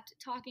 We kept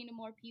talking to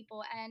more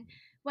people. And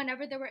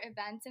whenever there were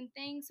events and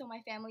things, so my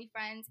family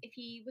friends, if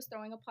he was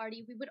throwing a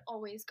party, we would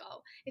always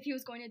go. If he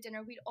was going to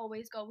dinner, we'd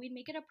always go. We'd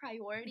make it a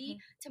priority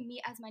to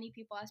meet as many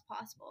people as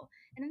possible.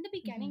 And in the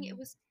beginning, it Mhm.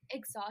 was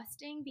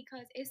exhausting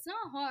because it's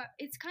not hard.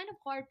 It's kind of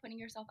hard putting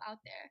yourself out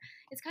there.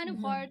 It's kind of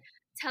Mhm. hard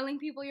telling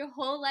people your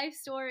whole life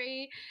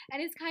story,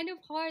 and it's kind of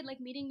hard like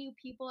meeting new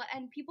people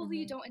and people who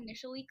you Mm-hmm. don't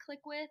initially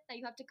click with, that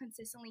you have to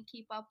consistently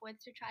keep up with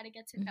to try to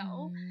get to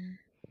know. Mhm.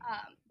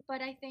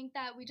 But I think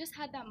that we just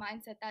had that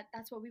mindset that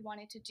that's what we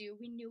wanted to do.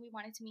 We knew we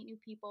wanted to meet new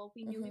people.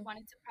 We knew we Mm-hmm.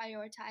 wanted to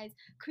prioritize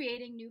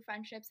creating new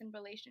friendships and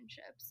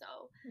relationships.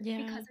 So Yeah.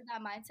 because of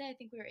that mindset, I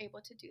think we were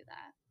able to do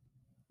that.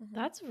 Mm-hmm.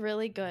 That's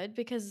really good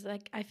because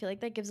like I feel like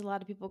that gives a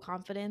lot of people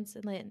confidence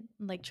and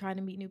like trying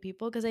to meet new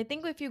people, because I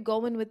think if you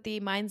go in with the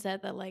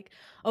mindset that like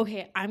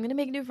okay, I'm going to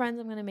make new friends,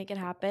 I'm going to make it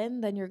happen,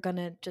 then you're going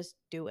to just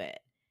do it.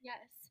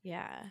 Yes.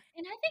 Yeah.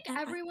 And I think And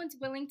I everyone's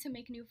willing to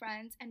make new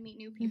friends and meet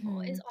new people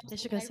is Mhm. also what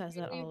Ishika I says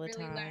that really, all the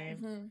really learned. time.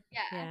 mm-hmm.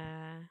 Yeah.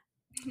 Yeah.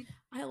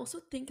 I also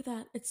think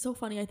that it's so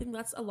funny. I think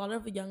that's a lot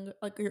of young,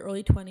 like your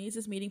early 20s,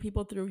 is meeting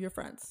people through your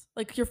friends.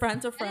 Like your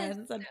friends of Yes.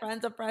 friends and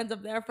friends of friends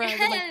of their friends.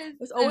 And like Yes.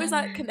 there's always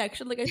that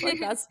connection. Like I feel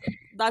like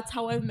that's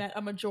how I've met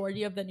a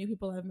majority of the new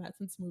people I've met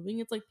since moving.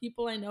 It's like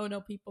people I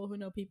know people who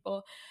know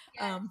people.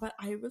 Yes. But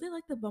I really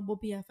like the Bumble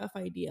BFF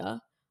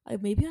idea.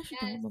 Maybe I should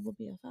download Yes. Bumble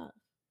BFF.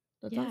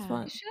 That sounds Yeah. You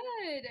fun.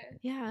 should.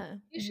 Yeah.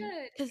 You Mm-hmm.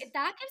 should. Cuz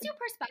That gives you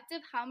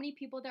perspective how many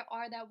people there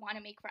are that want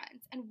to make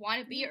friends and want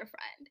to be Yeah, your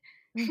friend.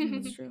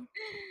 that's mhm. true.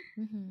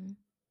 Mhm.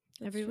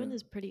 That's Everyone true.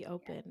 is pretty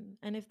open.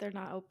 And if they're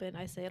not open,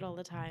 I say it all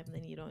the time,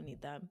 then you don't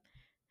need them.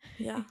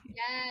 Yeah.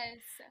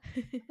 Yes.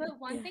 But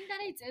one Yeah. thing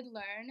that I did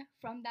learn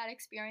from that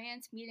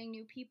experience, meeting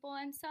new people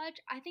and such,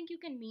 I think you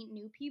can meet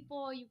new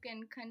people, you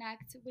can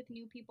connect with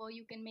new people,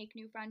 you can make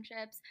new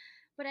friendships.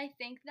 But I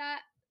think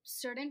that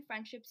certain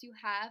friendships you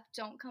have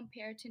don't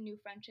compare to new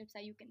friendships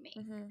that you can make.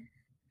 Mm-hmm.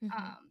 Mhm.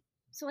 Um,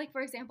 so like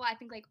for example, I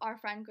think like our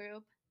friend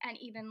group and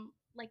even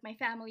like my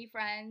family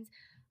friends,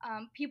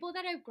 people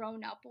that I've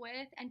grown up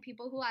with and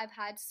people who I've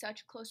had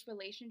such close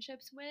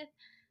relationships with,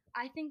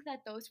 I think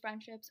that those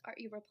friendships are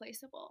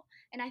irreplaceable.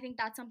 And I think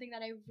that's something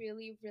that I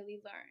really, really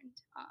learned.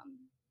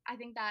 I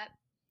think that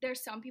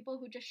there's some people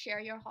who just share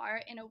your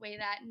heart in a way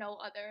that no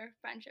other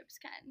friendships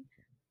can.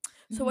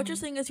 So what you're Mhm.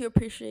 saying is you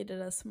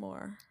appreciated us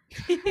more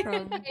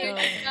from Hey,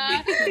 going.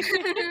 So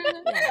Jessica.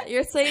 yeah,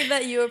 you're saying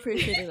that you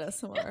appreciated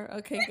us more.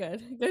 Okay,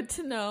 good. Good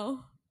to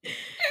know.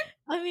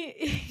 I mean,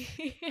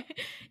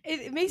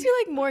 it makes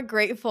you like more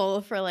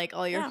grateful for like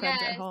all your Yeah.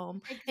 friends at Yes,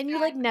 home, and you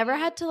like never exactly.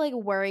 had to like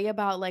worry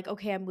about like,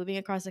 okay, I'm moving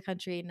across the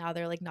country now,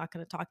 they're like not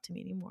gonna talk to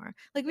me anymore.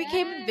 Like we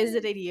came and Yes.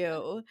 visited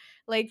you,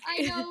 like.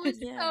 I know, it was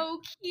Yeah.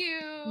 so cute.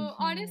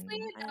 Honestly,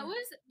 Mhm. I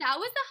that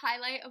was the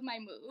highlight of my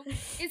move.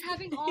 Is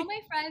having all my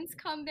friends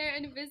come there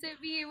and visit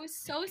me. It was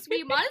so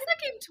sweet. Manasa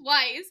came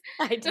twice.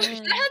 I So did. shout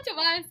Mm. out to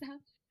Manasa.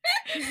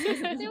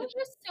 It was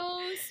just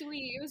so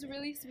sweet. It was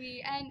really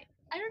sweet, and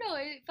I don't know.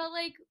 It felt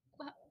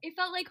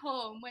like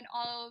home when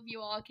all of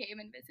you all came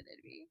and visited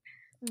me.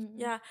 Mm.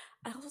 Yeah,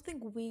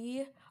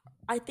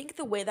 I think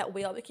the way that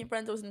we all became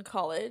friends was in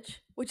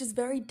college, which is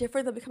very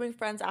different than becoming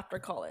friends after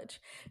college.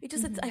 I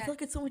Mhm. Yes, feel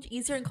like it's so much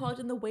easier in college,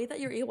 and the way that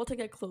you're able to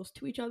get close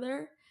to each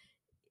other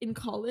in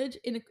college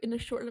in a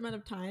short amount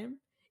of time,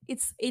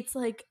 it's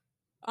like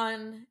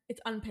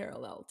it's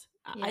unparalleled.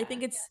 I Yeah.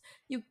 think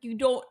you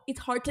don't. It's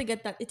hard to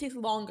get that. It takes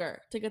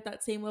longer to get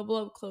that same level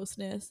of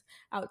closeness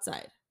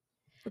outside.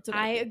 That's what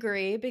I I think.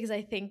 agree because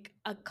I think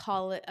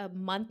a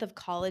month of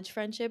college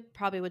friendship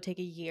probably would take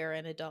a year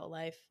in adult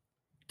life.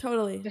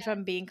 Totally, If yes,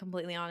 I'm being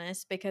completely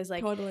honest, because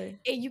like totally.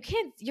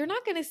 you're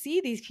not going to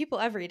see these people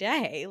every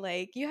day.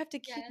 Like you have to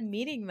keep yes.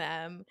 meeting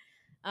them.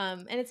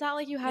 And it's not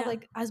like you have Yeah,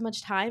 like as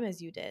much time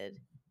as you did.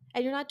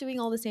 And you're not doing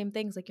all the same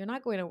things. Like you're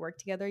not going to work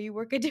together. You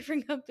work at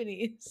different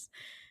companies.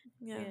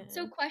 yeah.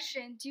 So, Yeah.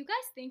 question: do you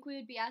guys think we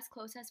would be as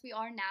close as we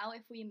are now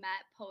if we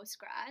met post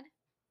grad?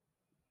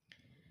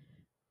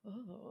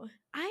 Oh.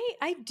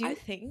 I do I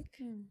think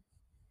hmm.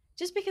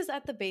 just because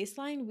at the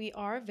baseline we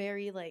are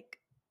very like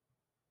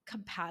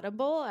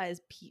compatible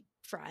as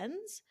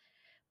friends,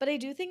 but I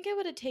do think it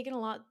would have taken a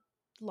lot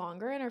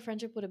longer and our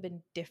friendship would have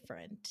been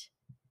different.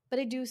 But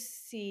I do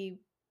see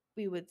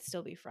we would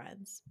still be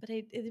friends, but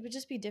it would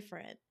just be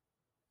different.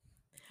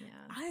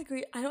 Yeah. I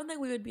agree. I don't think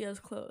we would be as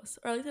close,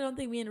 or at least I don't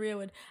think me and Ria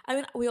would. I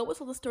mean, we always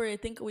told the story.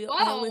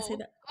 I always say Whoa.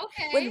 that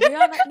Okay. when Ria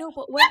and I no,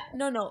 but when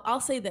no,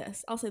 I'll say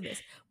this. I'll say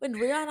this. When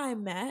Ria and I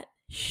met,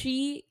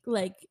 she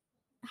like,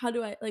 how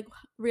do I like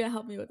Ria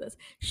help me with this?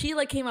 She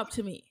like came up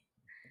to me.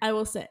 I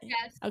will say,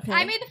 Yes,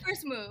 I okay, made the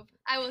first move.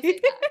 I will say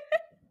that.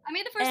 I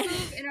made the first and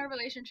move in our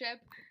relationship.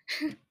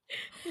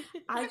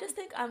 I just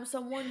think I'm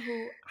someone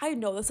who I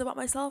know this about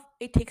myself.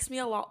 It takes me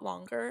a lot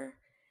longer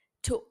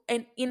to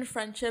and in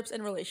friendships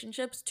and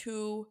relationships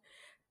to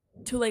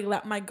like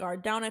let my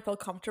guard down. I feel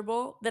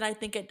comfortable than I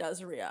think it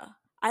does Ria.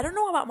 I don't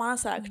know about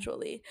Manasa Mm.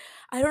 actually.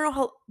 I don't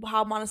know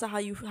how Manasa how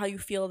you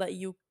feel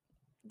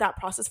that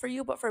process for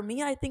you, but for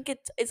me I think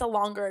it's a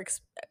longer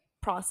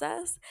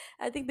process.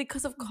 I think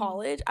because of Mhm.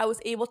 college I was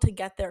able to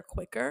get there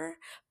quicker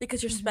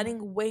because you're Mhm.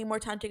 spending way more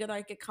time together.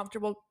 I get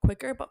comfortable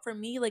quicker, but for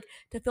me like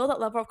to feel that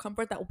level of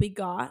comfort that we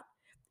got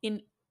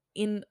in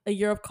in a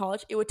year of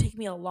college, it would take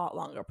me a lot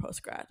longer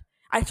post grad.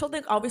 I still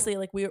think Oh, obviously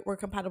like we're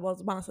compatible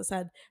as Manasa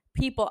said,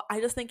 people. I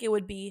just think it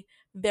would be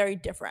very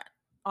different,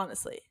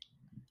 honestly.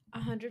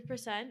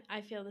 100%.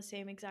 I feel the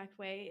same exact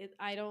way.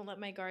 I don't let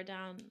my guard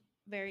down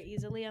very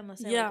easily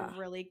Yeah.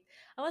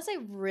 unless I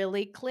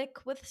really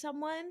click with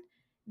someone.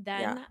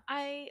 Yeah. Then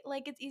I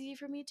like it's easy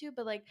for me to.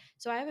 But like,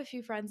 so I have a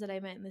few friends that I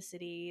met in the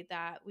city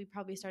that we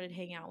probably started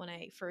hanging out when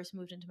I first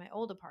moved into my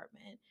old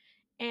apartment.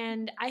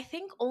 And I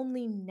think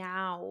only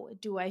now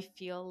do I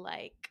feel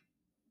like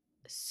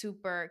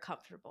super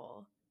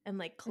comfortable and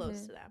like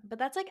close Mhm. to them. But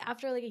that's like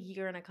after like a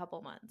year and a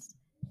couple months.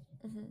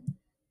 Mhm.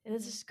 And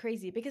it's just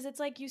crazy because it's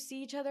like you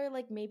see each other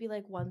like maybe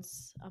like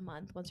once a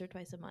month, once or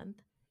twice a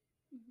month.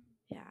 Mhm.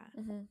 Yeah,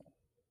 Mhm.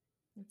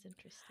 that's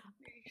interesting.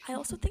 Very I true.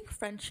 also think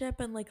friendship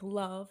and like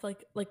love,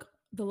 like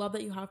the love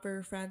that you have for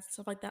your friends and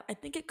stuff like that. I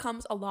think it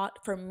comes a lot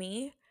for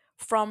me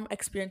from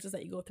experiences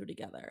that you go through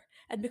together.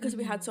 And because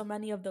we had Mm-hmm. so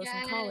many of those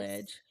in Yes.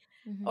 college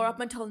or Mm-hmm. up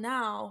until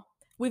now,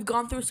 we've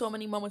gone through so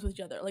many moments with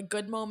each other, like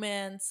good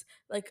moments,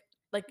 like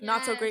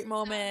not so Yes. great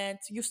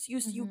moments.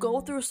 You go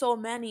Mm-hmm. through so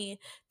many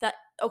that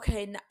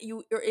okay,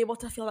 you're able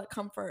to feel that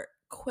comfort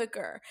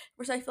quicker.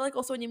 Whereas I feel like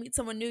also when you meet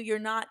someone new, you're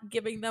not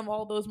giving them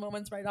all those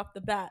moments right off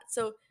the bat.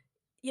 So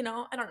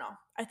I don't know.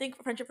 I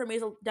think friendship for me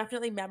is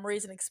definitely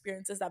memories and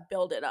experiences that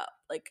build it up,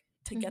 like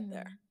to get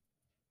there. Mm-hmm.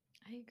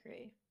 I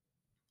agree.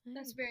 I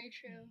That's very agree.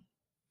 true.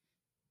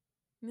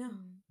 Yeah.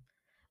 Hmm.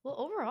 Well,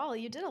 overall,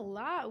 you did a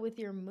lot with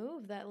your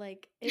move that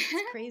like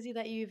it's crazy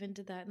that you even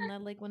did that and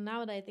that like when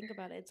now that I think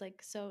about it, it's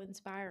like so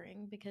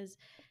inspiring because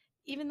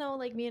even though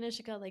like me and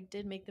Ishika like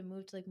did make the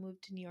move to like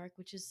move to New York,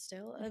 which is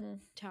still a Hmm.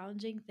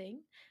 challenging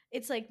thing,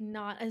 it's like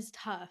not as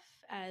tough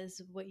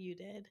as what you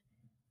did.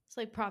 It's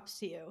like props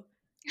to you.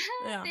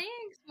 Yeah.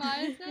 Thanks,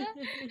 Martha.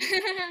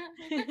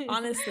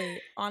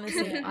 Honestly,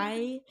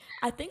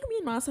 I think me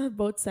and Masa have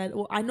both said,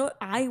 well, I know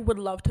I would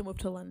love to move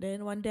to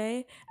London one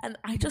day, and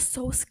I Mhm, just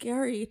so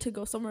scary to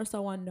go somewhere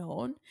so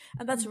unknown,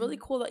 and that's really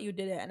mhm. cool that you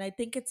did it. And I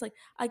think it's like,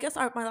 I guess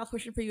my last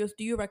question for you is,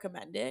 do you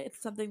recommend it?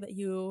 It's something that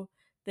you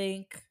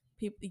think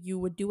people you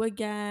would do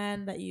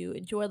again, that you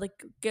enjoy.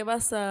 Like, give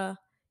us a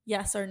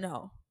yes or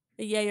no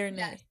A yay or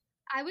Yes. nay?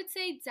 I would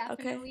say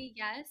Okay. definitely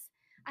yes.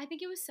 I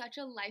think it was such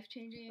a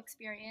life-changing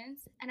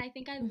experience, and I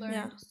think I Mhm.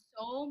 Yeah. learned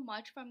so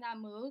much from that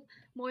move,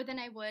 more than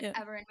I would Yeah.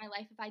 ever in my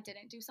life if I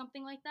didn't do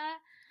something like that.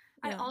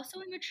 I Yeah. also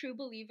am a true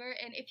believer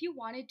in if you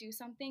want to do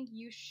something,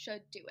 you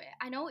should do it.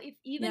 I know if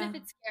even if Yeah.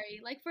 it's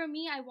scary, like for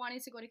me, I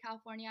wanted to go to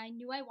California. I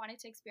knew I wanted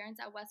to experience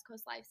that West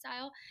Coast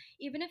lifestyle.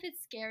 Even if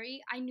it's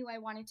scary, I knew I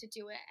wanted to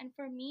do it. And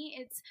for me,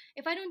 it's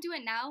if I don't do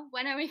it now,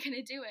 when am I going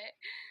to do it?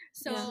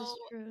 Yeah. This So is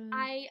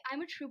true.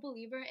 I'm a true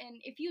believer in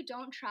if you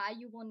don't try,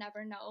 you will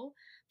never know.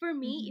 For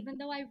me, Mhm. even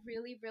though I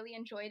really, really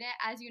enjoyed it,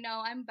 as you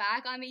know, I'm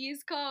back on the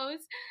East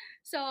Coast.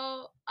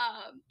 So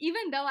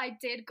even though I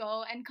did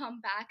go and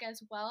come back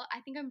as well, I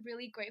think I'm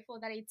really grateful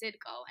that I did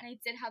go and I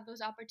did have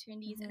those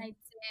opportunities and I Mhm.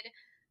 did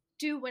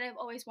do what I've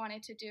always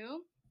wanted to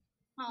do.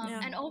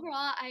 Yeah. And Mhm.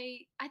 overall,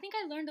 I think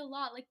I learned a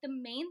lot. Like the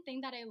main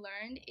thing that I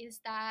learned is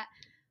that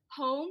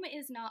home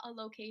is not a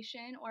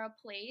location or a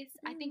place.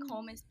 I think Mm.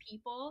 home is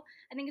people.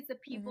 I think it's the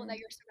people that Mhm.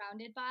 you're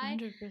surrounded by.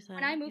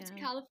 When I 100%. moved to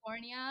Yeah.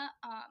 California,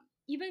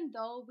 even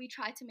though we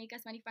tried to make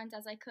as many friends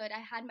as I could, I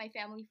had my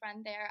family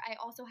friend there. I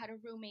also had a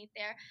roommate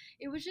there.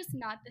 It was just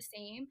not the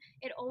same.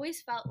 It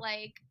always felt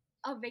like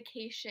a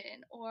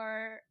vacation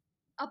or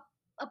a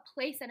a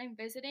place that I'm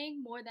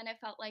visiting more than it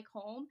felt like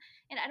home.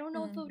 And I don't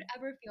know if it would Mhm.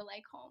 ever feel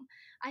like home.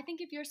 I think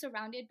if you're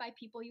surrounded by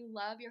people you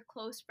love, your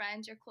close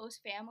friends, your close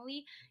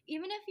family,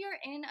 even if you're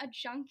in a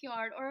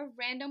junkyard or a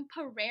random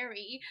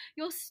prairie,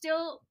 you'll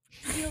still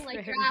feel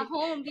like you're at Very.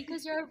 home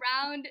because you're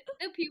around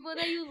the people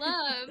that you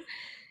love.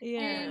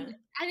 And Yeah.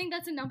 I think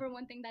that's the number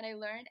one thing that I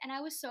learned. And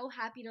I was so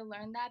happy to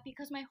learn that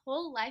because my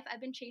whole life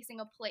I've been chasing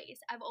a place.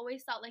 I've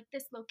always thought, like,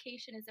 this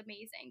location is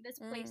amazing. This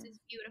place Mm. is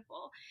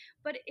beautiful.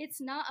 But it's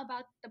not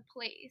about the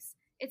place,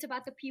 it's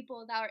about the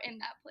people that are in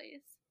that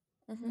place.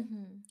 Mhm.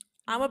 Mhm.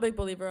 I'm a big Ooh.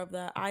 believer of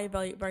that. I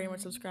very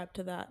much Right. subscribe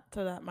to that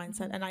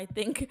mindset, and Mhm. I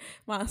think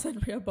Manas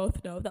and Ria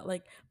both know that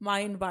like my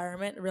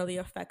environment really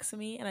affects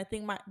me, and I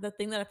think the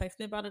thing that affects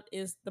me about it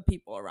is the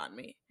people around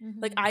me.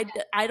 Like Mhm.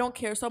 I don't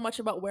care so much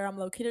about where I'm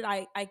located.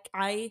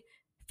 I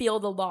feel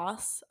the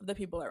loss of the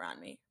people around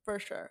me for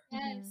sure. Mhm.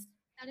 Yes,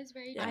 that is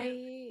very Yeah. true.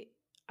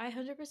 I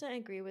 100%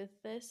 agree with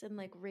this and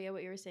like Rhea,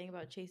 what you were saying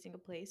about chasing a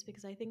place,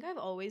 because I think I've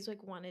always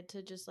like wanted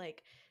to just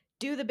like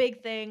do the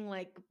big thing,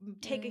 like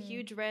take a Mm.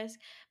 huge risk.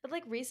 But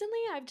like recently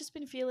I've just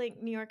been feeling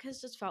New York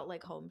has just felt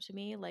like home to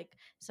me. Like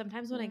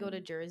sometimes when I go to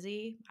Mm.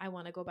 Jersey, I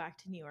want to go back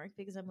to New York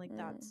because I'm like Mm.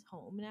 that's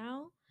home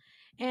now.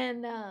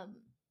 And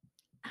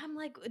I'm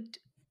like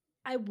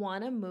I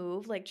want to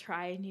move, like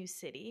try a new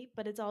city,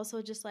 but it's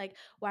also just like,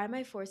 why am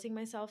I forcing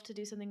myself to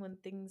do something when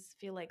things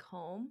feel like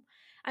home?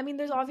 I mean,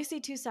 there's obviously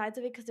two sides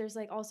of it because there's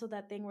like also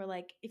that thing where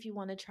like if you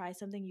want to try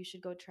something, you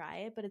should go try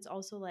it, but it's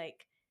also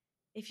like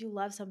if you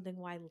love something,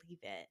 why leave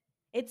it?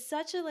 It's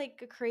such a like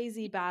a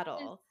crazy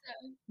Yes, battle.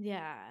 so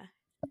Yeah.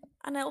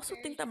 And I also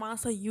think very that true.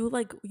 Manasa, you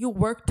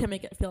work to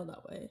make it feel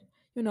that way.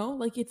 You know,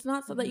 like it's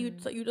not so that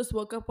Mhm. you just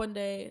woke up one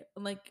day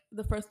and like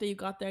the first day you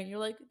got there and you're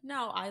like,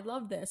 no, I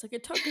love this. Like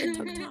it took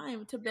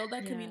time to build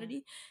that Yeah.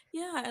 community,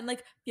 yeah, and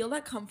like feel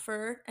that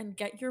comfort and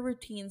get your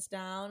routines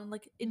down.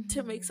 Like it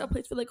to make some Mhm.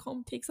 place feel like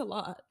home takes a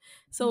lot.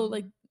 So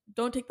like Mhm.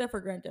 don't take that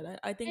for granted.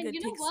 I think And it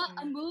you know takes what?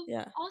 A Yeah. move,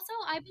 yeah also,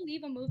 I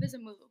believe a move is a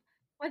move.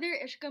 Whether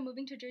Ishka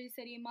moving to Jersey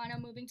City, Mana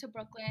moving to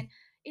Brooklyn,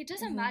 it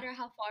doesn't mm-hmm, matter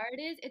how far it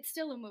is, it's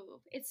still a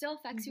move. It still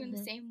affects you in the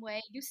Mhm. mm-hmm, same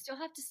way. You still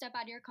have to step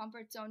out of your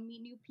comfort zone,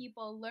 meet new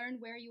people, learn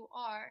where you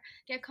are,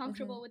 get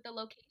mm-hmm, comfortable with the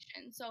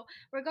location. So,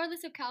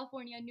 regardless of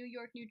California, New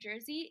York, New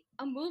Jersey,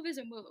 a move is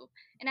a move.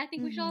 And I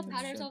think we should all Mhm.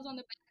 that's pat true, ourselves on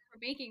the back for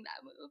making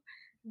that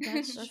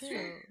That's move. that's true,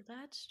 true.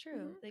 That's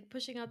true. mm-hmm, Like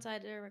pushing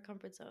outside our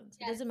comfort zones.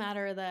 It Yes. doesn't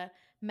matter the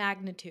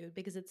magnitude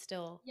because it's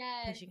still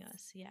Yes. pushing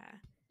us. Yeah,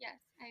 Yes.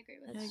 I agree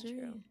with I that's that.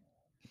 true. agree,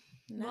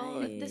 Well,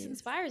 if this nice,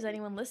 inspires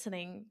anyone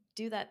listening,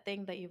 do that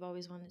thing that you've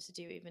always wanted to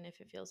do, even if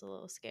it feels a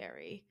little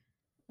scary.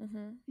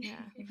 mm-hmm,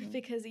 Yeah, mm-hmm,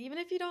 because even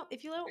if you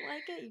don't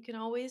like it, you can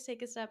always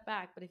take a step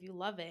back. But if you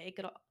love it, it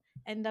could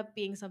end up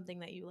being something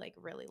that you like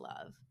really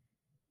love.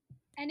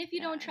 And if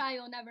you don't Yeah. try,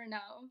 you'll never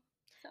know.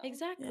 So,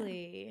 yeah,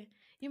 Exactly.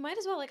 You might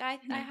as well. Like I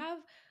have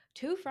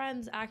two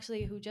friends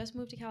actually who just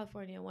moved to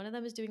California. One of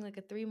them is doing like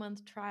a 3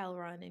 month trial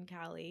run in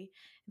Cali.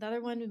 The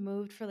other one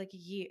moved for like a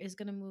year, is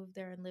gonna move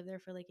there and live there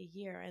for like a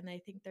year. And I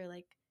think they're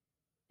like,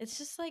 it's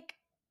just like,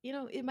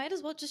 it might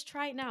as well just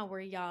try it now.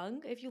 We're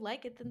young. If you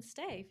like it, then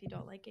stay. If you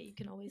don't like it, you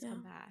can always yeah.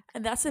 come back.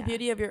 And that's the Yeah.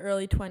 beauty of your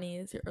early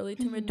 20s, your early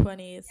to mid Hmm.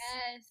 20s.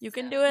 yes. You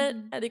can do it,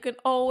 Hmm. and you can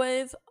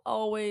always,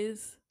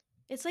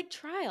 It's like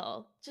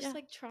trial, just yeah,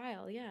 like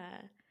trial.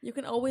 Yeah. you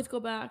can always go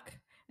back.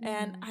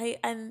 And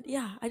Hmm.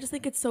 yeah, I just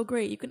think it's so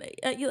great. You can,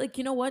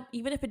 you know what?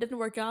 Even if it didn't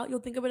work out, you'll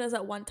think of it as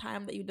that one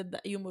time that you did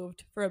that you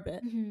moved for a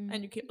bit, Hmm.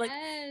 and you keep like,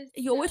 Yes.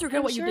 you always And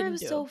regret I'm what you sure it didn't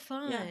was do. so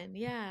Yeah, fun.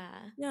 Yeah.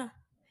 yeah,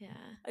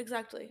 Yeah.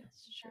 exactly.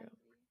 That's true.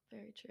 Exactly.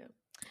 Very true.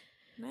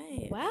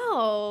 Nice.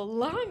 Wow,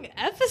 long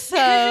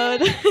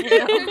episode. I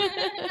know.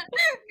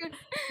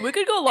 We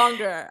could go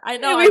longer. I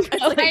know. We It's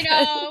probably I like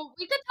could. know.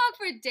 We could talk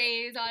for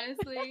days,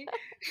 honestly.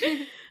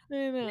 I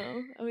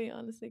know. We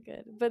honestly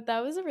could. But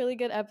that was a really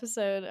good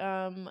episode.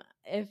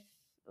 If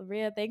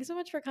Rhea, thanks so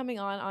much for coming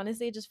on.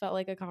 Honestly, it just felt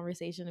like a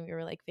conversation and we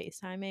were like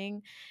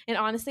FaceTiming. And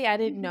honestly, I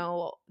didn't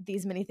know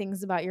these many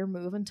things about your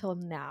move until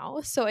now.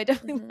 So I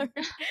definitely Mhm.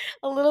 learned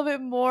a little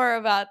bit more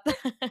about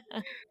that.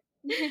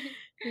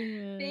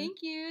 Yeah. Thank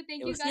you.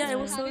 Thank It you was, guys yeah, it for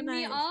was Yeah. so having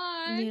me nice.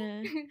 on.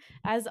 Yeah. As It was so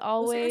nice to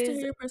always, hear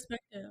your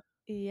perspective.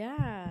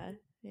 yeah.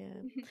 Yeah.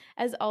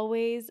 As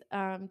always,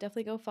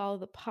 definitely go follow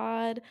the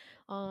pod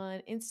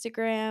on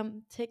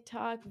Instagram,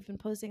 TikTok. We've been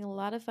posting a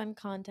lot of fun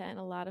content,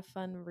 a lot of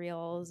fun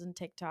reels and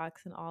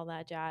TikToks and all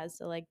that jazz.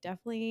 So like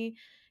definitely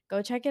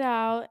go check it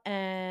out.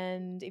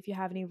 And if you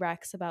have any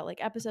recs about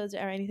like episodes or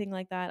anything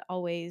like that,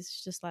 always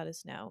just let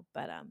us know.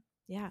 But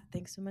yeah,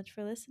 thanks so much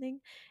for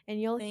listening.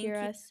 And you'll hear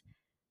Thank you. us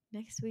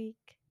next week.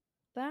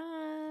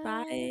 Bye.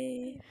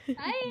 Bye.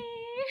 Bye.